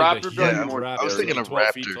 Yeah, a It's like a raptor huge probably Yeah, more raptor. I was scary. thinking like of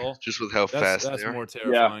 12 feet raptor, tall. just with how That's fast they are. more Yeah,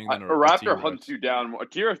 terrifying than a raptor T-Rex. hunts you down. A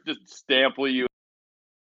T-Rex just stample you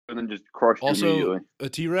and then just crush you Also, immediately. a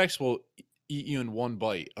T-Rex will eat you in one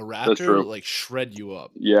bite. A That's raptor true. will like shred you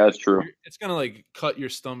up. Yeah, that's true. It's gonna like cut your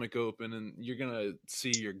stomach open, and you're gonna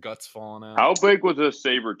see your guts falling out. How big was a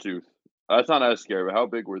saber tooth? That's not as scary, but how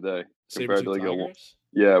big were they compared to Saber-tooth like a? tigers?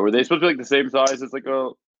 Yeah, were they supposed to be like the same size as like a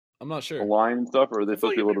I'm not sure. lion and stuff, or are they I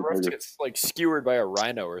feel supposed to like be a it'd be little rough to bigger? get like skewered by a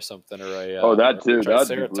rhino or something, or a Oh, that too. That'd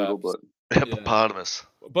be brutal, triceratops. but Hippopotamus.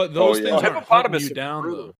 But those yeah. things Oh, aren't hippopotamus hunting you would be down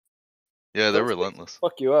brutal. though. Yeah, they're Those things relentless.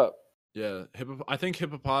 Fuck you up. Yeah, I think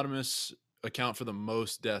hippopotamus account for the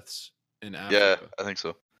most deaths in Yeah, Africa I think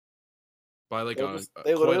so. by like They'll a, just- a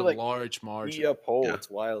they quite literally, a like, large Eat margin. up whole. Yeah. It's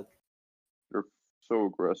wild. they're so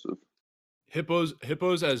aggressive.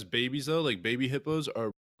 Hippos as babies though, like baby hippos are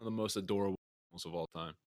one of the most adorable animals of all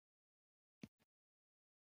time.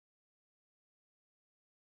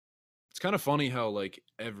 It's kind of funny how like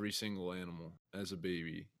every single animal as a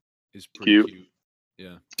baby is pretty cute.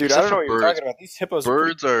 Yeah. Dude, Except I don't know for what you're birds. talking about. These hippos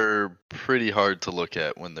Birds are pretty hard to look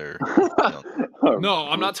at when they're young. No,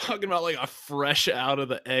 I'm not talking about like a fresh out of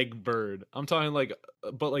the egg bird. I'm talking like,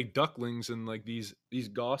 but like ducklings and like these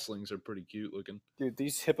goslings are pretty cute looking. Dude,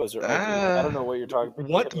 these hippos are ugly. I don't know what you're talking about.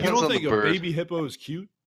 What? You Depends don't on the think a bird. baby hippo is cute?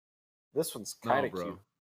 This one's No, kind of bro.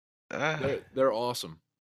 cute. They're awesome.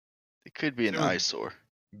 It could be an Dude. eyesore.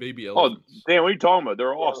 Baby Oh, elephants. damn! What are you talking about?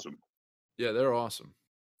 They're awesome. Yeah, they're awesome.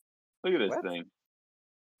 Look at this What? thing.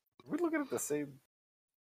 We're looking at the same.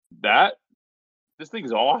 This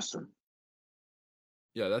thing's awesome.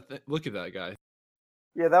 Yeah, look at that guy.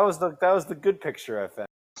 Yeah, that was the good picture I found.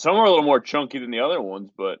 Some are a little more chunky than the other ones,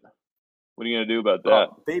 but what are you gonna do about that?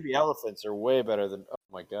 Oh, baby elephants are way better than. Oh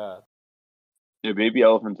my god. Yeah, baby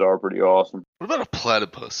elephants are pretty awesome. What about a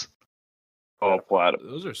platypus? Oh, platypus.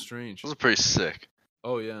 Those are strange. Those are pretty sick.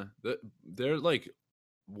 Oh yeah, they're like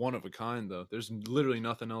one of a kind though. There's literally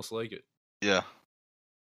nothing else like it. Yeah.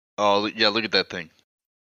 Oh yeah, look at that thing.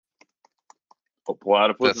 Oh,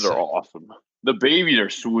 platypuses That's are sick. awesome. The babies are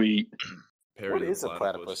sweet. Parody What of is a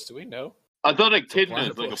platypus? Do we know? I thought a echidna is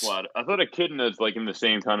like a platypus. platypus. I thought echidna is like in the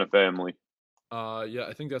same kind of family. Yeah,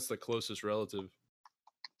 I think that's the closest relative.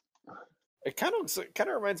 It kind of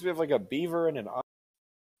reminds me of like a beaver and an otter.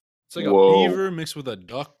 It's like Whoa. a beaver mixed with a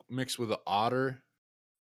duck mixed with an otter,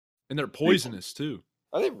 and they're poisonous too.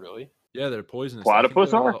 Are they really? Yeah, they're poisonous. I think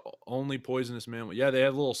Platypus they're are? the only poisonous mammal. Yeah, they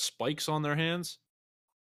have little spikes on their hands.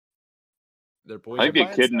 They're I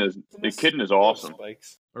think poisonous the echidna is awesome.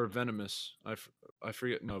 Spikes. or venomous. I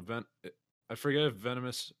forget. No, I forget if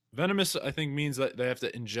venomous. Venomous, I think, means that they have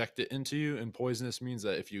to inject it into you, and poisonous means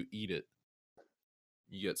that if you eat it,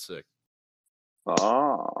 you get sick.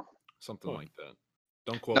 Ah. Something like that.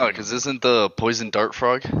 Don't quote No, me because on that. isn't the poison dart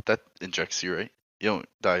frog that injects you, right? You don't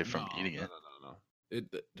die from eating it. No.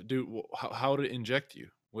 Dude, how did it inject you?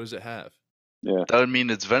 What does it have? Yeah. That would mean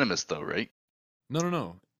it's venomous, though, right? No.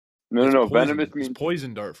 No. It's Venomous poisonous. means It's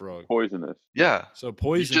poison dart frog. poisonous. Yeah. So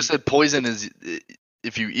poison. You just said poison is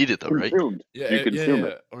if you eat it, though, right? Consumed. yeah, you consume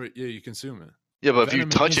it. Or you consume it. Yeah, but if you Venom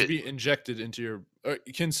touch needs to it, be injected into your or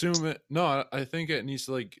you consume it. No, I think it needs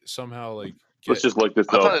to like somehow like. Let's just look this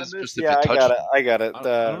I thought up. it was just if Yeah, you I touch got it. it. I got it.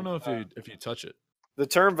 I don't know if you touch it. The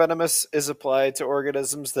term venomous is applied to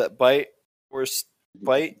organisms that bite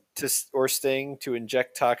or sting to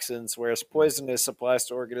inject toxins, whereas poisonous applies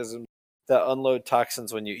to organisms that unload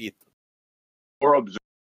toxins when you eat them. Or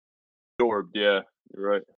absorbed. Yeah, you're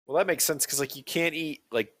right. Well, that makes sense because like you can't eat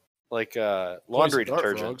like laundry Poison dart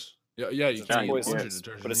detergent, frogs. Yeah, you It's can eat poisonous, laundry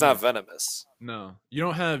detergent. but it's yeah. not venomous. No, you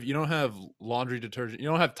don't have laundry detergent. You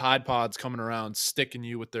don't have Tide Pods coming around sticking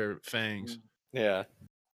you with their fangs, Yeah,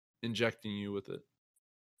 injecting you with it.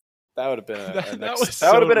 that would have been That that was would so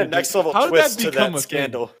have been a ridiculous. next level How did that twist to become that a thing?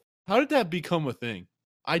 scandal. How did that become a thing?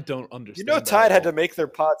 I don't understand. You know, that Tide at had all. to make their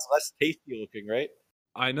pods less tasty looking, right?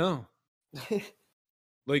 I know.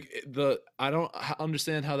 Like I don't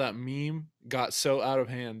understand how that meme got so out of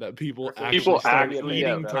hand that people actually People started actually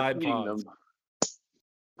eating yeah, Tide eating Pods. them.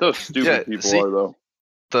 Those stupid Yeah, people see- are though.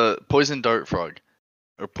 The poison dart frog,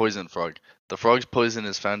 or poison frog. The frog's poison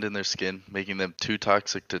is found in their skin, making them too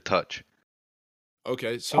toxic to touch.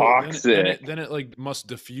 Okay, so Toxic. then it like must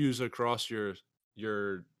diffuse across your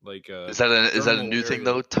like. Is that a dermal new thing area.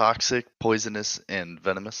 though? Toxic, poisonous, and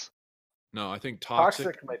venomous. No, I think toxic.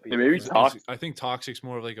 Toxic might be. Yeah, maybe is- toxic. I think toxic's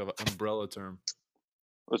more of like an umbrella term.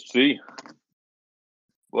 Let's see.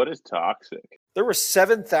 What is toxic? There were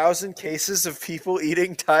 7,000 cases of people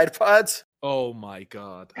eating Tide Pods. Oh my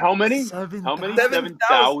god. How many? 7,000. How many? 7,000.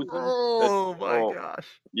 7,000. Oh my Oh. gosh.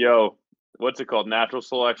 Yo, what's it called? Natural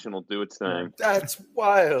selection will do its thing. That's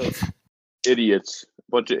wild. Idiots.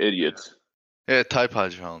 Bunch of idiots. Yeah, Tide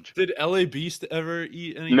Pod challenge. Did LA Beast ever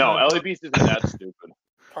eat any? No, Tide LA Pods? Beast isn't that stupid.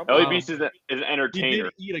 Probably. LA Wow. Beast is an He entertainer.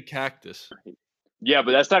 did eat a cactus. Yeah,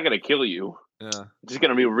 but that's not going to kill you. Yeah. It's just going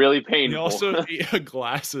to be really He painful. also ate a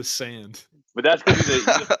glass of sand. But that's because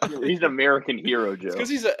he's an American hero, Joe. Because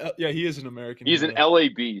he is an American. He's an hero. LA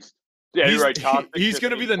Beast. Yeah, He's, you're right. Toxic he's just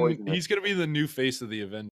gonna be means the poisonous. he's gonna be the new face of the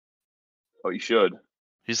Avengers. Oh, you should.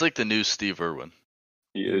 He's like the new Steve Irwin.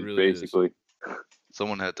 He He is really is. basically.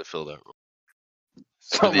 Someone had to fill that role.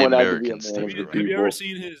 Someone had to be a Americans. man Have of you, the have you ever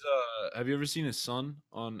people. seen his son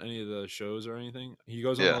on any of the shows or anything? He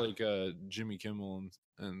goes Yeah. on like Jimmy Kimmel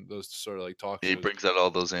and those sort of like talk He shows. brings out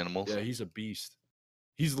all those animals. Yeah, he's a beast.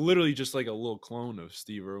 He's literally just like a little clone of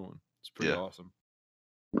Steve Irwin. It's pretty Yeah. awesome.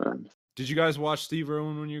 Man. Did you guys watch Steve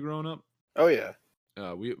Irwin when you were growing up? Oh yeah.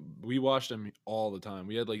 We watched them all the time.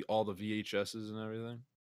 We had like all the VHSs and everything.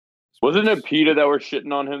 Wasn't it PETA that were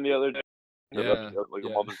shitting on him the other day? Yeah, Like yeah.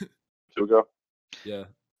 a month or two ago. Yeah.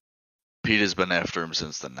 Pete has been after him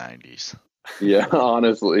since the 90s. Yeah,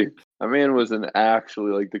 honestly, that man was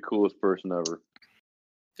actually like the coolest person ever.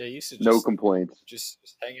 Yeah, you used to No complaints. just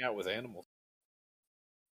hang out with animals.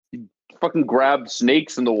 Fucking grab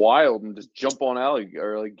snakes in the wild and just jump on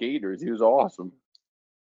gators. He was awesome.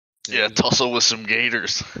 Yeah, tussle with some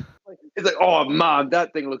gators. He's like, "Oh man,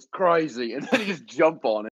 that thing looks crazy," and then he just jump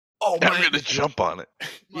on it. Oh I'm gonna jump on it.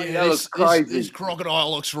 Yeah, that looks crazy. This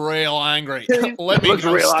crocodile looks real angry. Yeah, Let me looks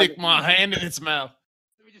go real stick angry. my hand in its mouth.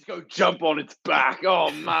 Let me just go jump on its back.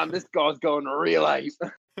 Oh man, this guy's going real ape.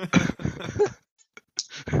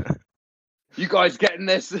 You guys getting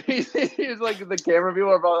this? He's like the camera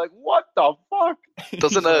people are about like, what the fuck?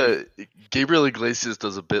 Doesn't Gabriel Iglesias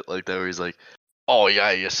does a bit like that where he's like, "Oh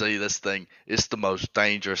yeah, you see this thing? It's the most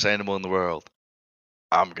dangerous animal in the world.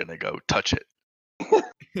 I'm gonna go touch it."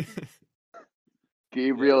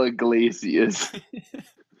 Gabriel Iglesias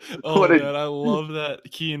Oh What a- man, I love that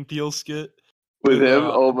Key and Peele skit. with him.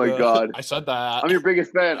 Oh my god, I said that. I'm your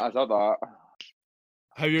biggest fan. I thought that.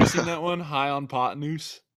 Have you ever seen that one? High on Pot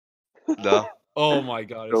Noose. No. Oh my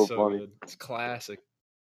god, it's So so funny. good. It's classic.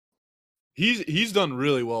 He's done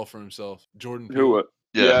really well for himself, Jordan Peele. Who?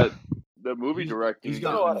 Yeah. The movie He's- directing. he's He's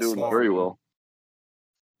got a lot been of doing stuff, very man. well.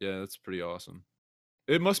 Yeah, that's pretty awesome.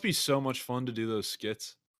 It must be so much fun to do those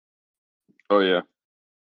skits. Oh yeah.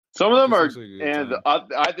 Some of them This are, looks like a good and time.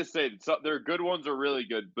 I have to say, their good ones are really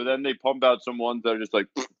good. But then they pump out some ones that are just like,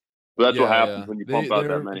 but that's what happens when you pump out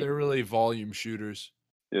that many. They're really volume shooters.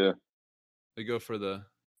 Yeah. They go for the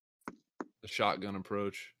shotgun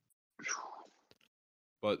approach.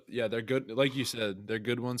 But yeah, they're good. Like you said, their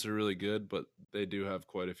good ones are really good, but they do have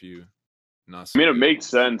quite a few. Not so I mean, it good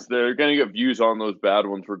makes ones. sense. They're gonna get views on those bad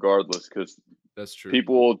ones regardless, because That's true.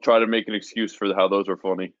 people will try to make an excuse for how those are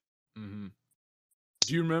funny. hmm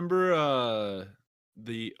Do you remember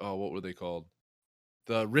what were they called?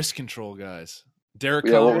 The Risk Control guys. Derek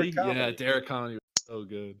Yeah, what- Comedy? Derek Comedy. Yeah, Derek Comedy was so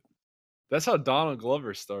good. That's how Donald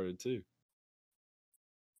Glover started too.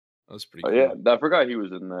 That was pretty Oh cool. yeah, I forgot he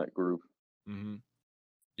was in that group. hmm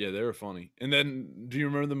Yeah, they were funny. And then, do you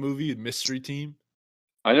remember the movie Mystery Team?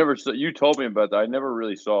 I never saw. You told me about that. I never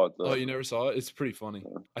really saw it though. Oh, you never saw it? It's pretty funny.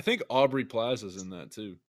 I think Aubrey Plaza's in that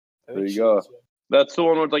too. I There think you she go. is, yeah. That's the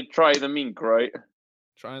one with like try the mink, right?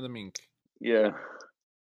 Try the Mink. Yeah.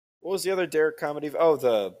 What was the other Derek comedy? Oh,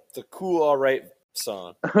 the cool, all right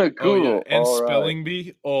song. Cool. Oh, yeah. And All right. Spelling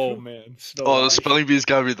Bee. Oh, man. Oh, the spelling bee's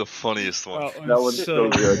gotta be the funniest one. That one's so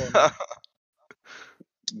good. funny.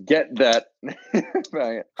 Get that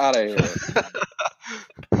out of here.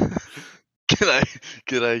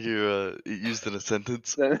 Can I hear it used in a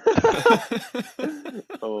sentence?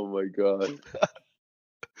 Oh my god.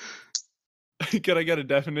 Can I get a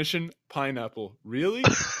definition? Pineapple. Really?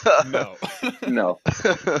 No. No.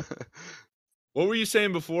 What were you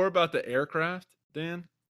saying before about the aircraft, Dan?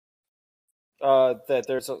 That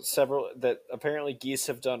there's several that apparently geese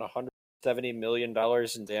have done $170 million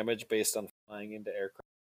in damage based on flying into aircraft.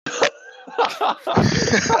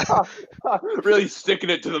 Really sticking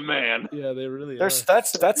it to the man. Yeah, they really That's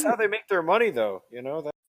how they make their money, though. You know,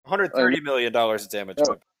 that $130 million of damage.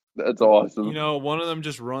 Yeah. That's awesome. You know, one of them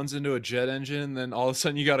just runs into a jet engine, and then all of a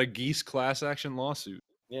sudden you got a geese class action lawsuit.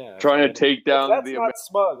 Yeah, Trying to take down that's the not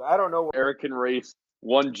smug. I don't know what American race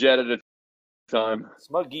one jet at a time.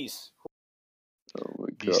 smug geese. Oh my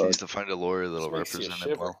Geese god. needs to find a lawyer that'll This makes you represent him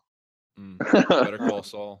shiver. well. Better call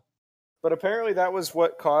Saul. But apparently, that was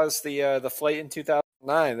what caused the flight in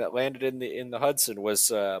 2009 that landed in the Hudson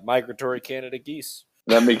was migratory Canada geese.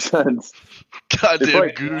 That makes sense. Goddamn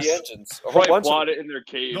probably- goose. The engines. A whole Probably bunch of plot it in their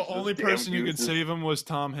cage. The only person who could save him was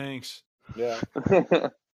Tom Hanks. yeah.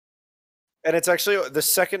 And it's actually the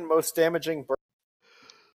second most damaging bird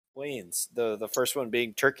planes. The first one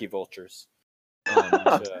being turkey vultures. Oh, man.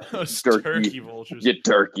 Yeah. Those Turkey. turkey vultures. Get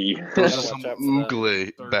turkey. Those are watch some out for that. oogly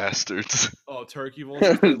Turkey. bastards. Oh, turkey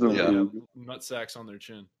vultures. Some They have oog- nut sacks on their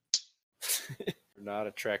chin. They're not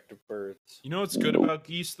attractive birds. You know what's good about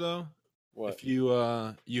geese though? What? If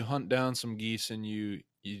you hunt down some geese and you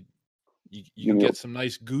You can know- get some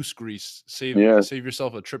nice goose grease. Save Yeah. save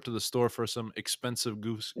yourself a trip to the store for some expensive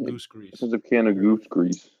goose grease. This is a can of goose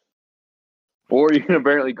grease. Or you can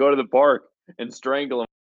apparently go to the park and strangle them.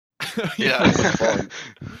 Yeah. fun.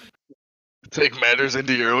 Take matters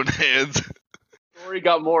into your own hands. Story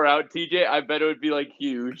got more out, TJ. I bet it would be like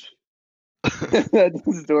huge. That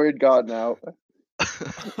story had gotten out.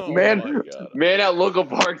 Oh Man- my God. Man at local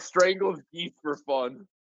park strangles geese for fun.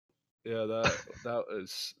 Yeah,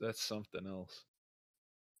 that's something else.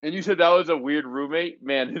 And you said that was a weird roommate?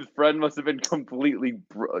 Man, his friend must have been completely,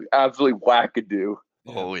 absolutely wackadoo.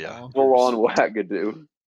 Oh, yeah. Full on bonkers. wackadoo.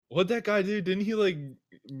 What'd that guy do? Didn't he like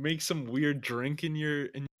make some weird drink in your?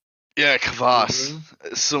 Yeah, kvass. room?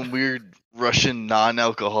 Some weird Russian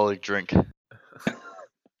non-alcoholic drink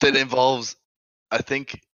that involves, I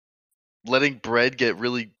think, letting bread get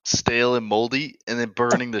really stale and moldy, and then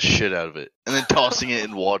burning the shit out of it, and then tossing it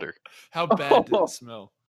in water. How bad did it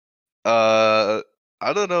smell? I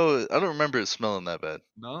don't know. I don't remember it smelling that bad.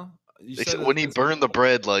 No, you Except said when he it's burned the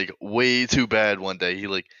bread like way too bad one day. He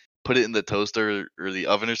like put it in the toaster or the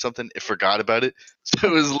oven or something and forgot about it. So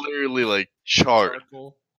it was literally like charred.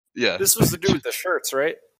 charcoal. Yeah. This was the dude with the shirts,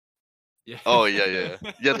 right? Yeah. Oh yeah.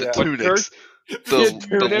 Yeah, the Yeah. tunics. Yeah, The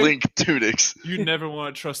tunic. link tunics. You never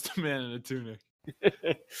want to trust a man in a tunic.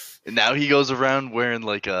 And now he goes around wearing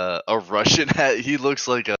like a Russian hat. He looks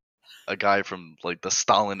like a guy from like the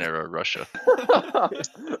Stalin era Russia.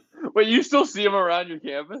 Wait, you still see him around your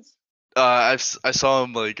campus? I saw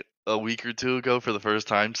him like a week or two ago for the first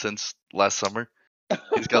time since last summer.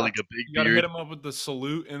 He's got like a big You gotta hit beard. him up with the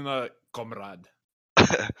salute and the comrade.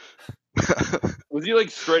 Was he like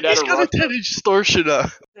straight out He's of got a Russia? 10-inch distortion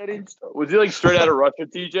on. Was he like straight out of Russia,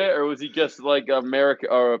 TJ, or was he just like America,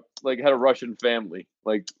 or like had a Russian family,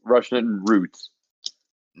 like Russian roots,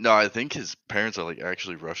 No, I think his parents are like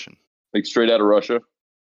actually Russian. like straight out of Russia?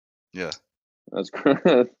 Yeah. That's correct.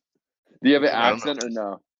 Do you have an I don't accent or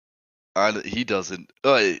no? He doesn't.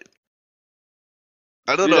 I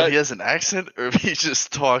don't Dude, know if he has an accent or if he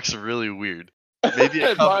just talks really weird. Maybe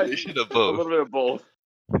a combination of A both. little bit of both.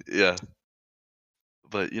 Yeah.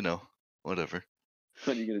 But, you know, whatever.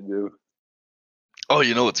 What are you gonna do? Oh,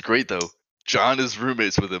 you know what's great, though? John is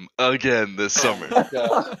roommates with him again this summer.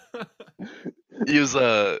 He was,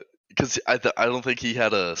 because I don't think he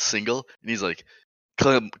had a single, and he's like,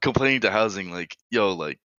 complaining to housing, like, yo,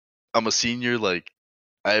 like, I'm a senior, like,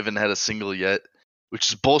 I haven't had a single yet, which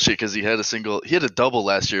is bullshit because he had a double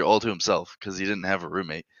last year all to himself because he didn't have a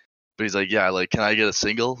roommate. But he's like, yeah, like, can I get a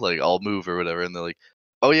single? Like, I'll move or whatever. And they're like,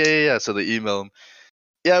 oh yeah. So they email him,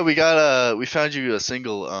 yeah, we found you a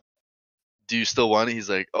single. Do you still want it? He's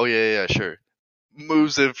like, oh yeah, sure.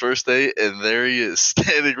 Moves in first day, and there he is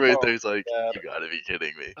standing right there. He's like, God. you gotta be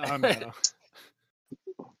kidding me. Oh, no.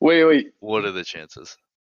 Wait. What are the chances?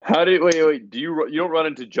 How do wait? Do you don't run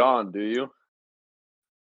into John, do you?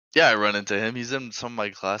 Yeah, I run into him. He's in some of my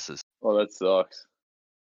classes. Oh, that sucks.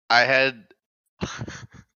 I had,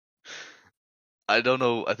 I don't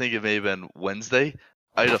know, I think it may have been Wednesday.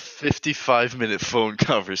 I had a 55-minute phone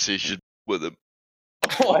conversation with him.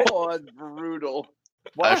 Oh, that's brutal.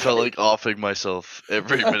 I felt like offing myself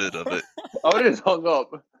every minute of it. I would have just hung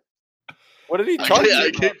up. What did he talk to you I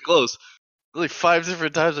about? came close. Like 5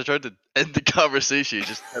 different times I tried to end the conversation. He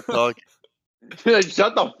just kept talking. Like,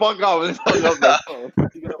 shut the fuck up and just hung up the phone.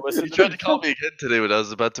 You gonna listen He to tried him? to call me again today when I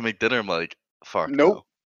was about to make dinner. I'm like, fuck. Nope.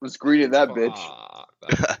 Was greeting that bitch.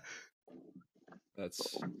 Fuck,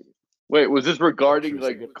 that's Wait, was this regarding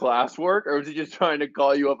like Interesting. classwork, or was he just trying to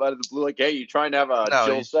call you up out of the blue? Like, hey, you trying to have a No,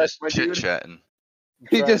 chill he's sesh, just my chit dude? chatting.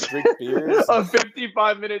 He Trying to just drink beers? a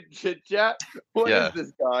 55-minute chit chat. What is Yeah.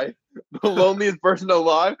 this guy? The loneliest person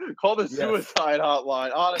alive? Call the Yes. suicide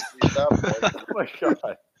hotline. Honestly, at that point. Oh my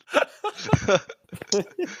god.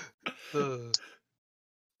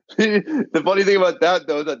 The funny thing about that,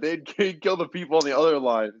 though, is that they'd kill the people on the other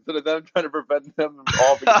line instead of them trying to prevent them from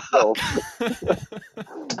all being killed.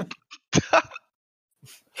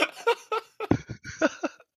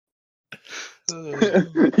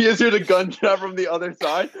 You just hear the gunshot from the other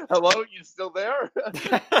side. Hello, you still there?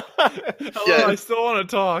 Hello, Yeah. I still want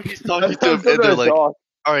to talk. He's talking to I'm him, still and they're gonna like, talk.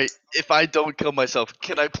 all right, if I don't kill myself,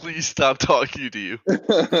 can I please stop talking to you?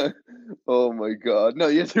 Oh my god. No,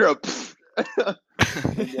 you just hear a pfft on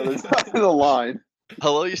the other side of the line.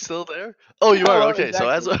 Hello, you still there? Oh, you are? Hello, Okay, so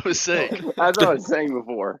as exactly. I was saying. As I was saying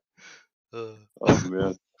before. Uh, Oh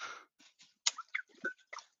man.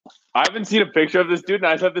 I haven't seen a picture of this dude, and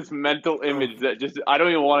I just have this mental image that just I don't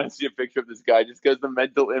even want to see a picture of this guy just because the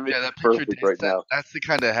mental image yeah, is that picture, perfect right now. that's the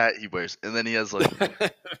kind of hat he wears. And then he has like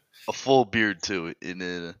a full beard too. In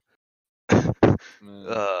a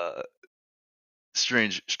Man,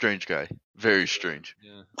 strange guy. Very strange.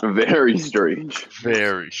 yeah, Very strange.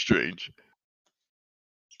 Very strange.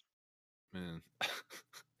 man.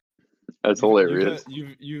 That's hilarious.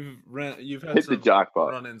 You've had Hit the some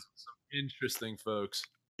jackpot. run-ins with some interesting folks.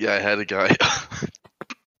 Yeah, I had a guy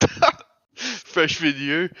freshman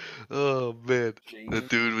year. Oh man, the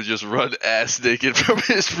dude would just run ass naked from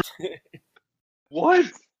his room, What?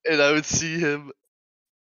 and I would see him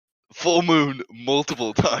full moon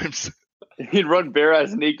multiple times He'd run bare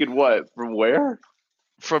ass naked. What? From where?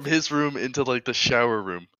 from his room into like the shower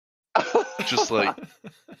room. Just like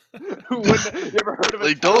You ever heard of a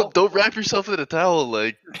like towel? don't wrap yourself in a towel.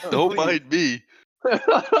 Like don't mind me.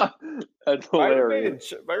 That's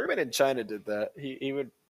hilarious. My roommate in China did that. He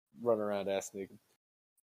would run around ass naked.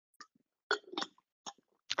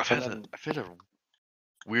 I've had a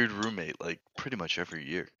weird roommate like pretty much every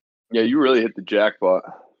year. Yeah, you really hit the jackpot.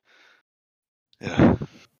 Yeah.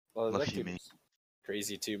 Well, that Lucky kid me. was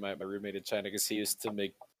crazy too. My roommate in China, because he used to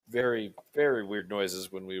make very, very weird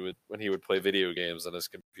noises when he would play video games on his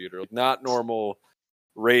computer. Like, not normal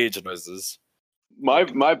rage noises. My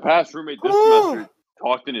past roommate this semester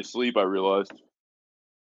talked in his sleep. I realized.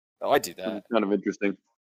 Oh, I do that. It's kind of interesting.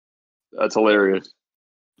 That's hilarious.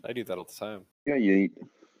 I do that all the time. Yeah, you eat.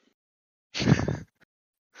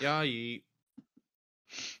 Yeah, I eat.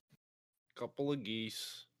 Couple of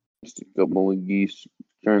geese. Just a couple of geese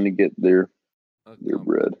trying to get their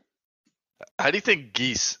bread. How do you think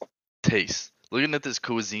geese taste? Looking at this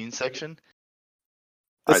cuisine section,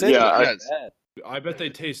 I bet they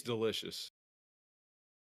taste delicious.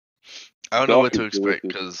 I don't know what to Dolphins expect delicious.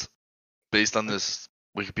 because based on this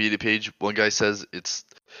Wikipedia page, one guy says it's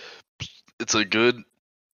a good,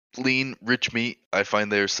 lean, rich meat. I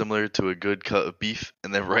find they are similar to a good cut of beef.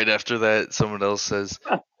 And then right after that, someone else says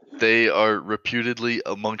they are reputedly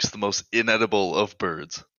amongst the most inedible of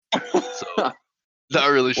birds. So not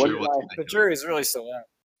really sure what to The think. jury's really still out.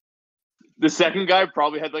 The second guy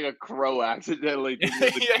probably had like a crow accidentally.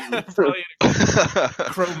 Yeah, probably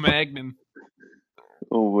Cro-Magnon.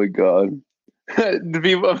 Oh my god. The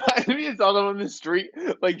people imagine me saw them on the street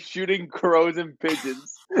like shooting crows and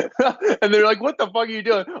pigeons. And they're like, what the fuck are you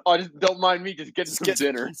doing? Oh, just don't mind me, just getting some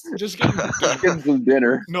dinner. Just getting Getting some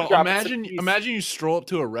dinner. No, Drop imagine some geese. imagine you stroll up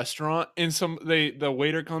to a restaurant and the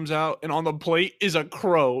waiter comes out and on the plate is a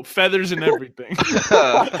crow, feathers and everything.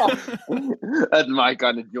 That's my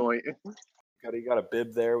kind of joint. You got a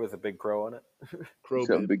bib there with a big crow on it. Crow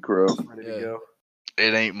Got a bib. big crow. Ready Yeah. to go.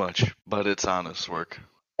 It ain't much, but it's honest work.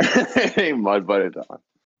 Ain't mud but it's on.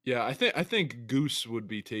 Yeah, I think goose would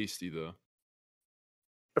be tasty though.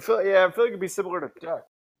 I feel like it'd be similar to duck.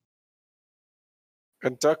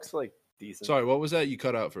 And duck's like decent. Sorry, what was that? You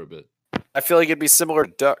cut out for a bit. I feel like it'd be similar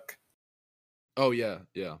to duck, Oh yeah,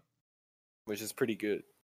 which is pretty good.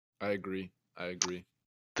 I agree.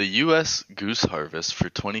 The U.S. goose harvest for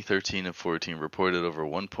 2013 and 14 reported over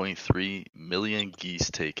 1.3 million geese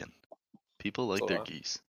taken. People like That's a their lot.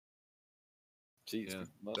 geese. Jeez, Yeah,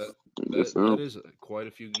 must- that is quite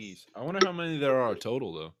a few geese. I wonder how many there are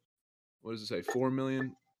total though. What does it say? 4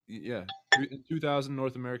 million. Yeah, in 2000,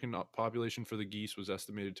 North American population for the geese was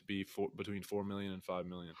estimated to be between 4 million and 5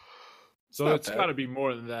 million. So not it's bad. got to be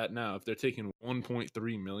more than that now. If they're taking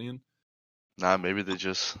 1.3 million, Nah, maybe they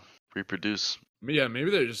just reproduce. yeah,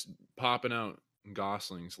 maybe they're just popping out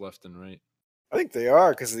goslings left and right. I think they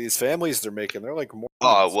are because of these families they're making. They're like more.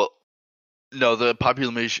 Oh, well, no, the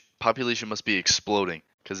population must be exploding.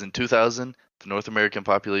 Because in 2000, the North American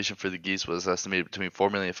population for the geese was estimated between 4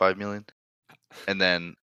 million and 5 million. And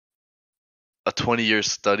then a 20-year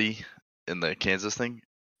study in the Kansas thing,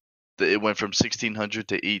 it went from 1,600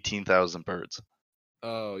 to 18,000 birds.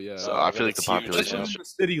 Oh yeah. So I feel like the that's huge. That's population within is the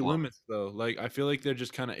city well, limits though. Like I feel like they're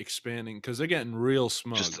just kind of expanding because they're getting real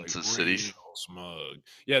smug. Just like, into cities? real smug.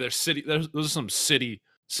 Yeah, they're city. Those are some city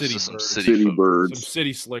Those are some birds. city City folk. Some birds.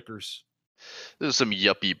 city slickers. There's some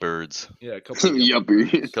yuppie birds. Yeah, a couple. Some of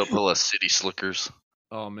yuppie. Couple of city slickers.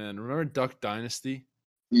 Oh man, remember Duck Dynasty?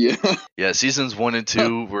 Yeah. Yeah, seasons 1 and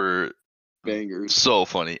 2 were Bangers. so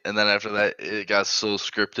funny. And then after that, it got so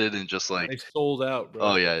scripted and just like, They sold out, bro.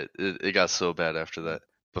 oh yeah, it got so bad after that.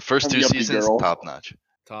 But first Some 2 yuppie seasons, girl. top notch.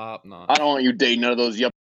 Top notch. I don't want you dating none of those yuppie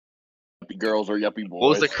girls or yuppie boys. What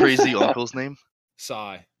was the crazy uncle's name?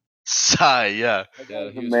 Sigh. Sai, yeah. Yeah,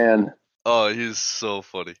 he was- Man. Oh, he's so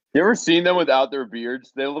funny. You ever seen them without their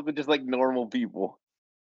beards? They look just like normal people.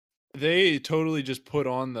 They totally just put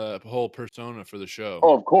on the whole persona for the show.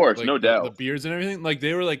 Oh, of course, Like, no the doubt. beards and everything. Like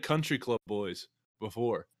they were like country club boys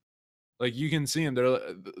before. Like you can see them.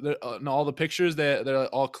 They're in all the pictures. They're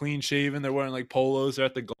all clean shaven. They're wearing like polos. They're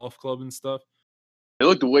at the golf club and stuff. They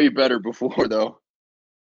looked way better before, though.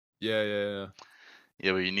 Yeah.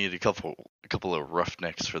 Yeah, but you need a couple of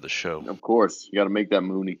roughnecks for the show. Of course, you got to make that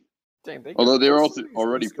Mooney. Dang, Although they were those also cities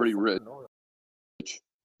already just go pretty fucking rich. nowhere.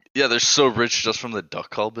 Yeah, they're so rich just from the duck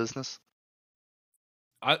call business.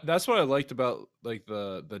 That's what I liked about like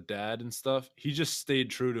the dad and stuff. He just stayed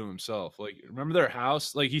true to himself. Like remember their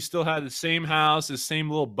house? Like he still had the same house, his same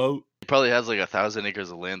little boat. He probably has like 1,000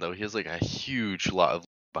 acres of land though. He has like a huge lot of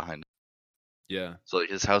behind him. Yeah. So like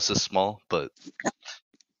his house is small, but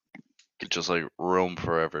could just like roam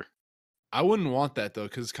forever. I wouldn't want that though,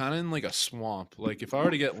 because it's kind of in like a swamp. Like if I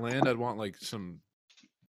were to get land, I'd want like some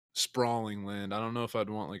sprawling land. I don't know if I'd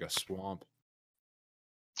want like a swamp.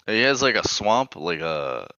 He has like a swamp, like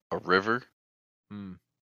a river. Hmm.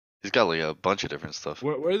 He's got like a bunch of different stuff.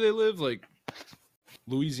 Where do they live? Like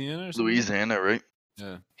Louisiana or something? Louisiana, right?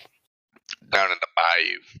 Yeah. Down in the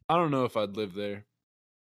bayou. I don't know if I'd live there.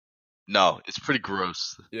 No, it's pretty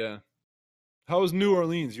gross. Yeah. How was New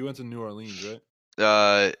Orleans? You went to New Orleans,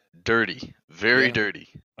 right? Dirty. Very Yeah. dirty.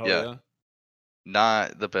 Oh, Yeah.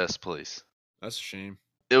 Not the best place. That's a shame.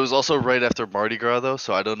 It was also right after Mardi Gras though,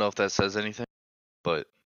 so I don't know if that says anything. But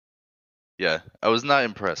yeah, I was not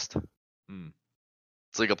impressed. Hmm.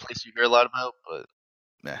 It's like a place you hear a lot about, but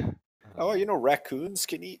nah. Oh, you know raccoons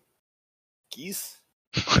can eat geese?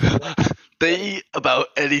 They eat about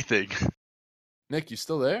anything. Nick, you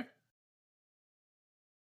still there?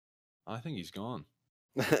 I think he's gone.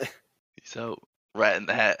 He's out. Ratting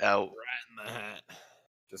the hat out. Rat in the hat.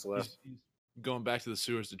 Just left. He's going back to the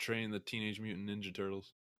sewers to train the Teenage Mutant Ninja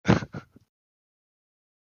Turtles.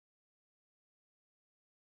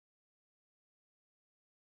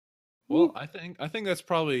 Well, I think that's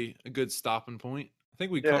probably a good stopping point. I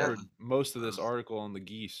think we Yeah. covered most of this article on the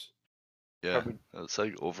geese. Yeah, Probably- it's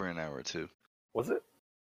like over an hour too. Was it?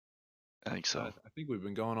 I think so. I think we've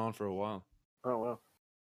been going on for a while. Oh well.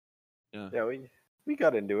 Yeah. Yeah, we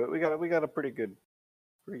got into it. We got a pretty good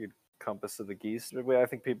compass of the geese. I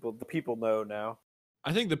think the people know now.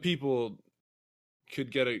 I think the people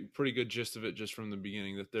could get a pretty good gist of it just from the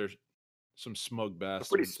beginning that there's some smug They're bastards.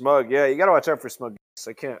 pretty smug. Yeah, you got to watch out for smug geese.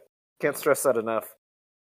 I can't stress that enough.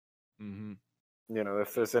 Mm-hmm. You know,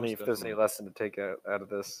 if there's Most any definitely. lesson to take out of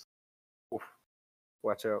this, oof,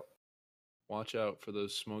 watch out. Watch out for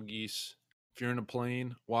those smug geese. If you're in a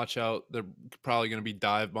plane, watch out. They're probably going to be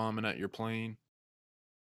dive bombing at your plane.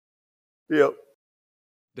 Yep.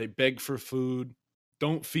 They beg for food.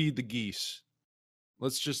 Don't feed the geese.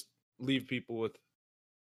 Let's just leave people with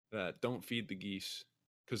that. Don't feed the geese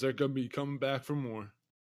because they're going to be coming back for more.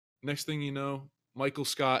 Next thing you know, Michael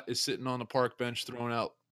Scott is sitting on the park bench throwing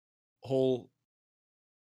out whole.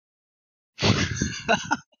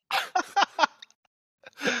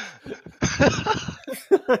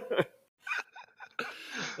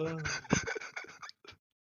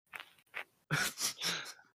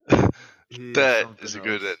 That is a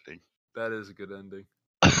good ending. That is a good ending.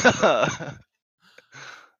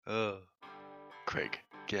 Craig,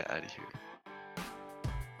 get out of here.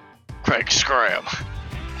 Craig, scram.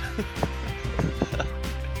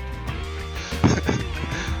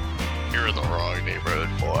 You're in the wrong neighborhood,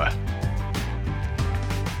 boy.